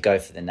to go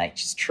for the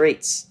nature's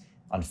treats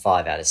on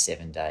 5 out of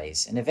 7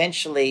 days. And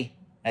eventually,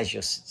 as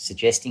you're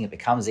suggesting, it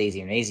becomes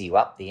easier and easier. You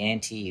up the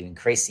ante, you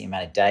increase the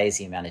amount of days,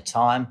 the amount of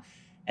time,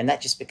 and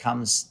that just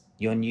becomes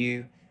your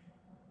new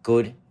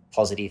good,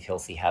 positive,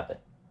 healthy habit.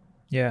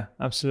 Yeah,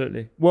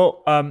 absolutely.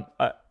 Well,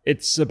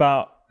 it's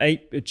about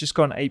 8. It's just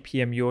gone 8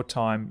 p.m. your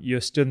time.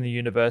 You're still in the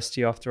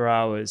university after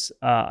hours.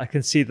 I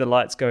can see the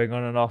lights going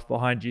on and off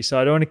behind you, so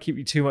I don't want to keep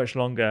you too much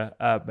longer,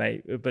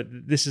 mate. But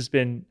this has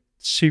been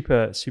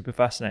super, super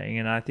fascinating,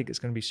 and I think it's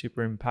going to be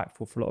super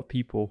impactful for a lot of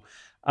people.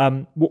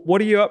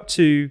 What are you up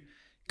to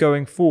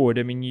going forward?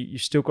 I mean,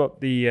 you've still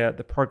got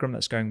the program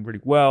that's going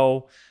really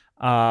well.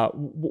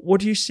 What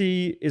do you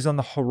see is on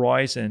the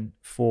horizon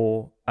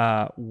for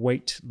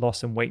weight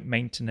loss and weight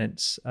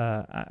maintenance,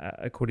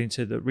 according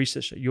to the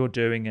research that you're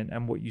doing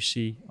and what you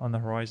see on the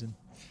horizon?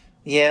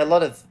 Yeah, a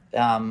lot of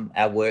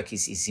our work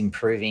is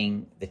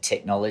improving the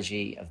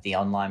technology of the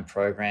online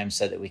program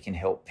so that we can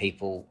help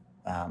people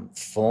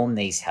form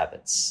these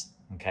habits.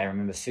 Okay,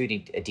 remember, food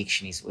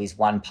addiction is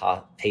one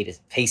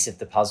piece of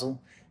the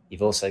puzzle.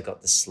 You've also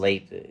got the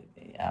sleep,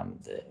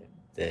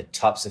 the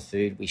types of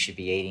food we should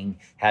be eating,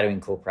 how to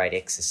incorporate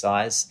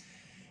exercise.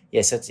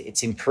 Yeah, so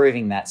it's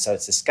improving that. So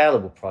it's a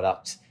scalable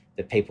product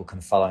that people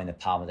can follow in the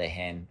palm of their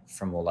hand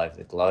from all over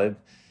the globe.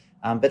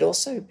 But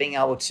also being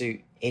able to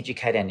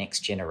educate our next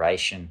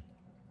generation.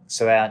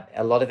 So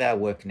a lot of our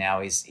work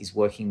now is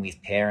working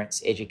with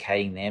parents,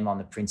 educating them on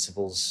the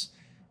principles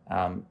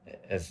of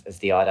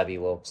the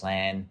IWL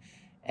plan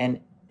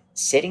and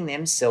setting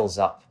themselves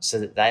up so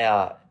that they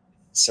are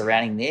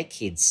surrounding their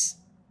kids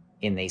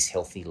in these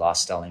healthy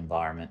lifestyle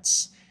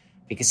environments,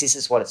 because this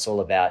is what it's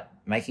all about,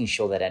 making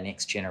sure that our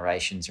next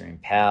generations are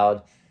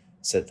empowered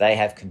so that they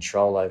have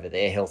control over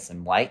their health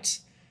and weight,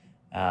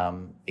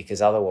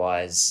 because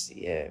otherwise,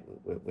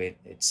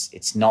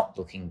 it's not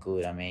looking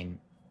good. I mean,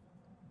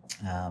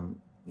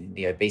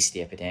 the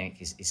obesity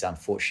epidemic is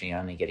unfortunately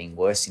only getting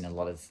worse in a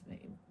lot of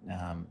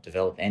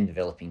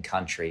developing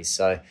countries.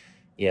 So,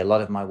 yeah, a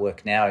lot of my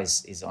work now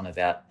is on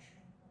about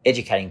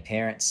educating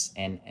parents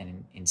and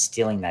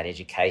instilling that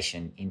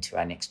education into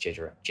our next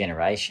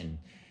generation,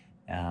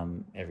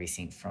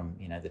 everything from,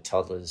 the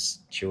toddlers,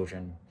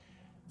 children,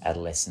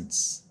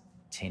 adolescents,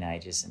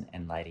 teenagers,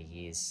 and later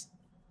years.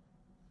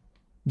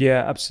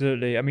 Yeah,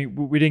 absolutely. I mean,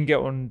 we didn't get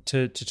on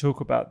to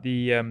talk about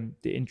the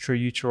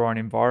intrauterine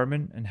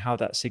environment and how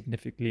that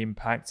significantly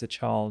impacts a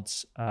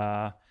child's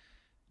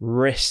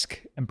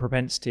risk and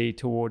propensity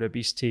toward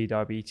obesity,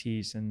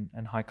 diabetes,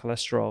 and high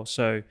cholesterol.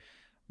 So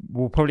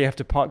we'll probably have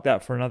to park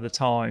that for another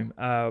time.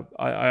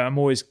 I'm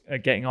always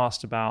getting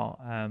asked about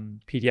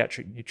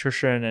pediatric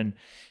nutrition and,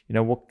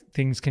 what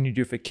things can you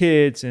do for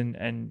kids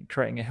and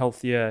creating a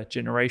healthier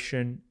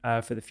generation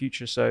for the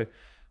future. So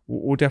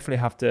we'll definitely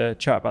have to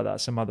chat about that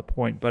at some other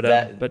point. But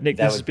Nick,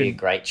 that would be a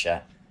great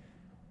chat.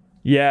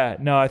 Yeah,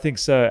 no, I think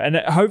so. And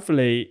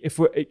hopefully, if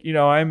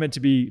I'm meant to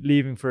be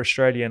leaving for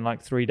Australia in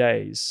like 3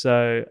 days.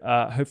 So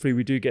hopefully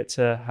we do get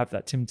to have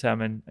that Tim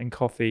Tam and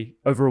coffee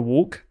over a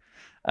walk.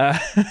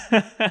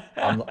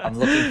 I'm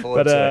looking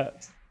forward to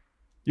it.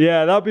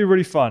 Yeah, that'll be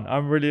really fun.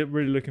 I'm really,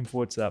 really looking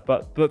forward to that.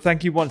 But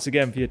thank you once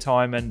again for your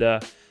time and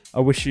I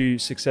wish you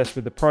success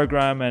with the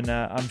program, and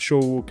I'm sure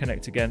we'll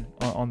connect again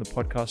on the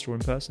podcast or in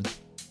person.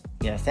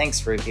 Yeah, thanks,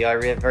 Rupy. I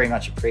very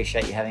much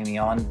appreciate you having me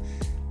on.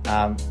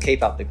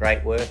 Keep up the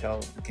great work.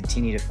 I'll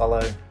continue to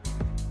follow,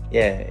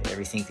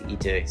 everything that you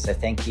do. So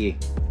thank you.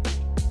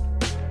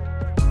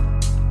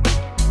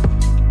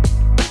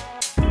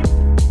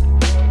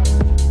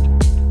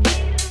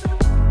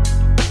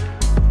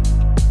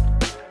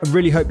 I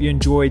really hope you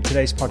enjoyed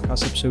today's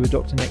podcast episode with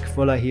Dr. Nick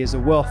Fuller. He is a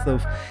wealth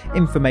of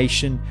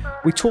information.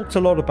 We talked a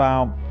lot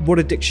about what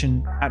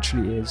addiction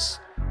actually is.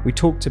 We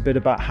talked a bit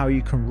about how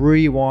you can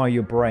rewire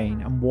your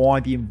brain and why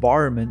the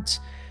environment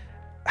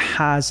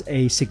has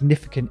a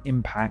significant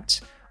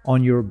impact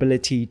on your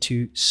ability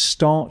to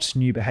start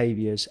new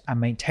behaviors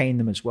and maintain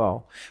them as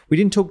well. We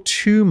didn't talk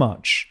too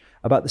much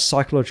about the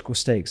psychological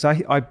stakes.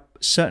 I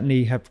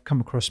certainly have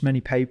come across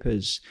many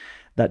papers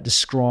that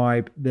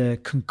describe the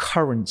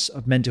concurrence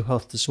of mental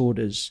health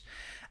disorders.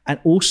 And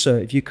also,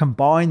 if you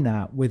combine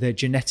that with a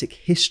genetic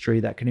history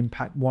that can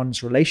impact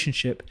one's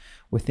relationship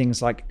with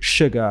things like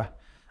sugar,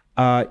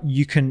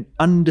 you can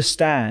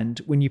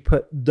understand when you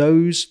put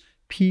those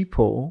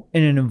people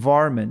in an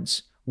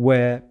environment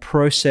where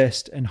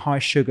processed and high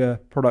sugar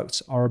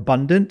products are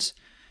abundant,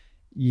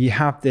 you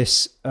have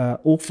this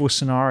awful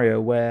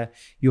scenario where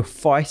you're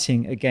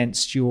fighting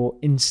against your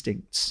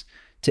instincts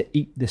to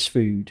eat this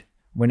food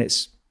when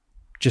it's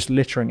just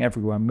littering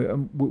everywhere.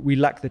 We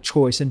lack the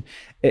choice. And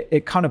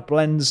it kind of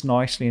blends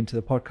nicely into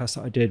the podcast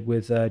that I did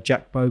with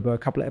Jack Bobo a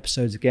couple of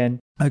episodes ago,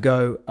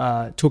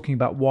 talking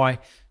about why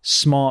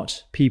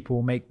smart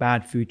people make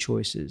bad food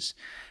choices.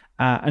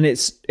 And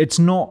it's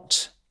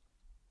not,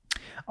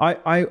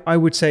 I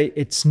would say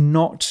it's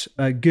not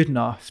good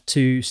enough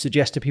to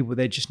suggest to people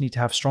they just need to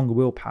have stronger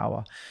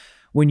willpower.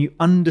 When you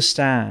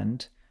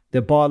understand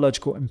the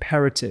biological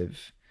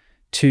imperative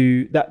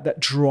that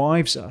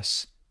drives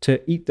us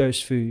to eat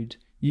those food,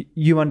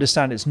 you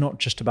understand it's not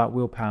just about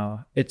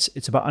willpower.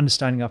 It's about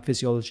understanding our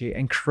physiology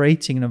and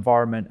creating an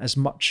environment as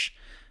much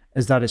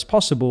as that is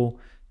possible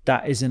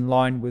that is in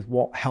line with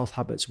what health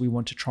habits we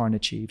want to try and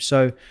achieve.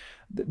 So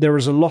there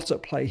is a lot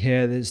at play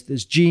here.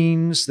 There's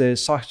genes,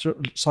 there's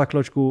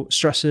psychological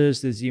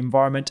stressors, there's the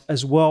environment,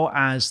 as well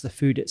as the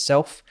food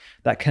itself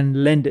that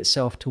can lend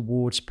itself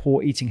towards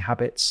poor eating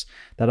habits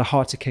that are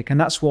hard to kick. And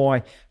that's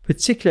why,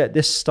 particularly at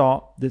the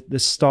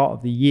start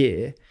of the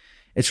year,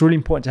 it's really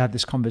important to have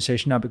this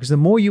conversation now, because the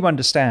more you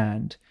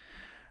understand,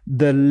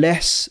 the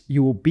less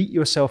you will beat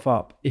yourself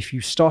up if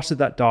you started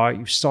that diet,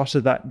 you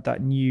started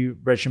that new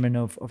regimen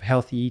of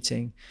healthy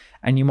eating,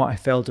 and you might have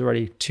failed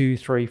already 2,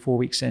 3, 4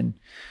 weeks in.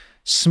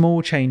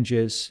 Small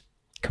changes,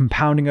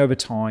 compounding over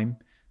time,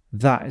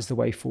 that is the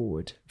way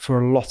forward for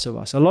a lot of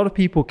us. A lot of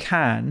people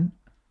can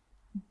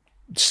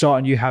start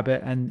a new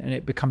habit and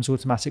it becomes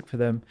automatic for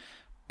them.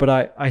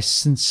 But I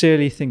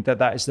sincerely think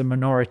that is the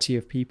minority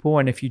of people.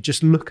 And if you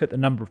just look at the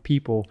number of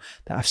people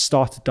that have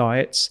started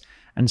diets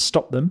and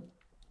stopped them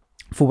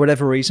for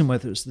whatever reason,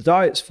 whether it's the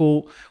diet's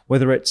fault,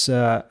 whether it's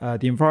the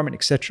environment,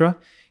 etc.,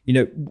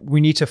 we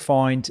need to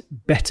find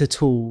better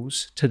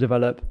tools to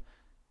develop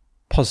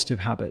positive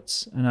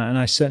habits. And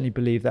I certainly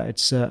believe that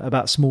it's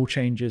about small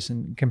changes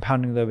and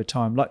compounding it over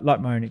time,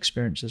 like my own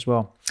experience as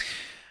well.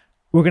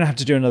 We're going to have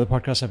to do another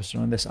podcast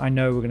episode on this. I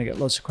know we're going to get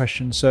lots of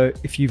questions. So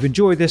if you've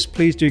enjoyed this,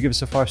 please do give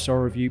us a 5-star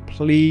review.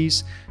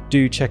 Please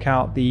do check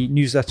out the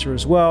newsletter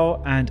as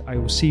well. And I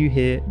will see you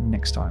here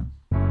next time.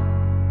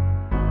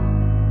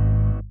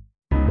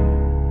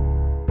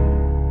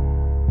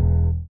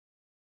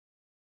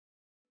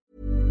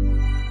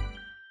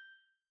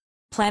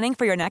 Planning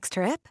for your next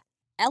trip?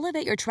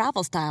 Elevate your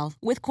travel style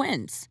with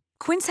Quince.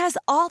 Quince has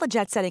all the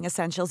jet-setting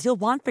essentials you'll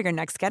want for your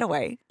next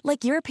getaway,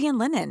 like European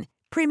linen,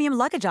 premium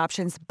luggage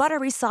options,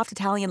 buttery soft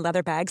Italian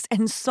leather bags,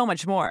 and so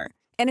much more.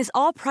 And is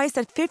all priced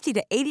at 50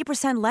 to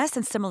 80% less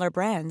than similar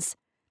brands.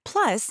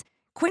 Plus,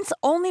 Quince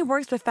only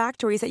works with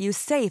factories that use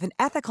safe and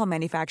ethical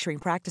manufacturing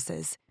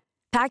practices.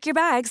 Pack your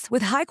bags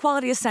with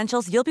high-quality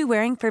essentials you'll be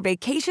wearing for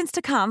vacations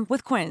to come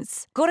with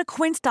Quince. Go to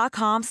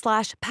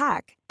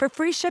quince.com/pack for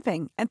free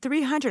shipping and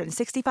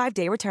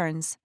 365-day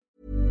returns.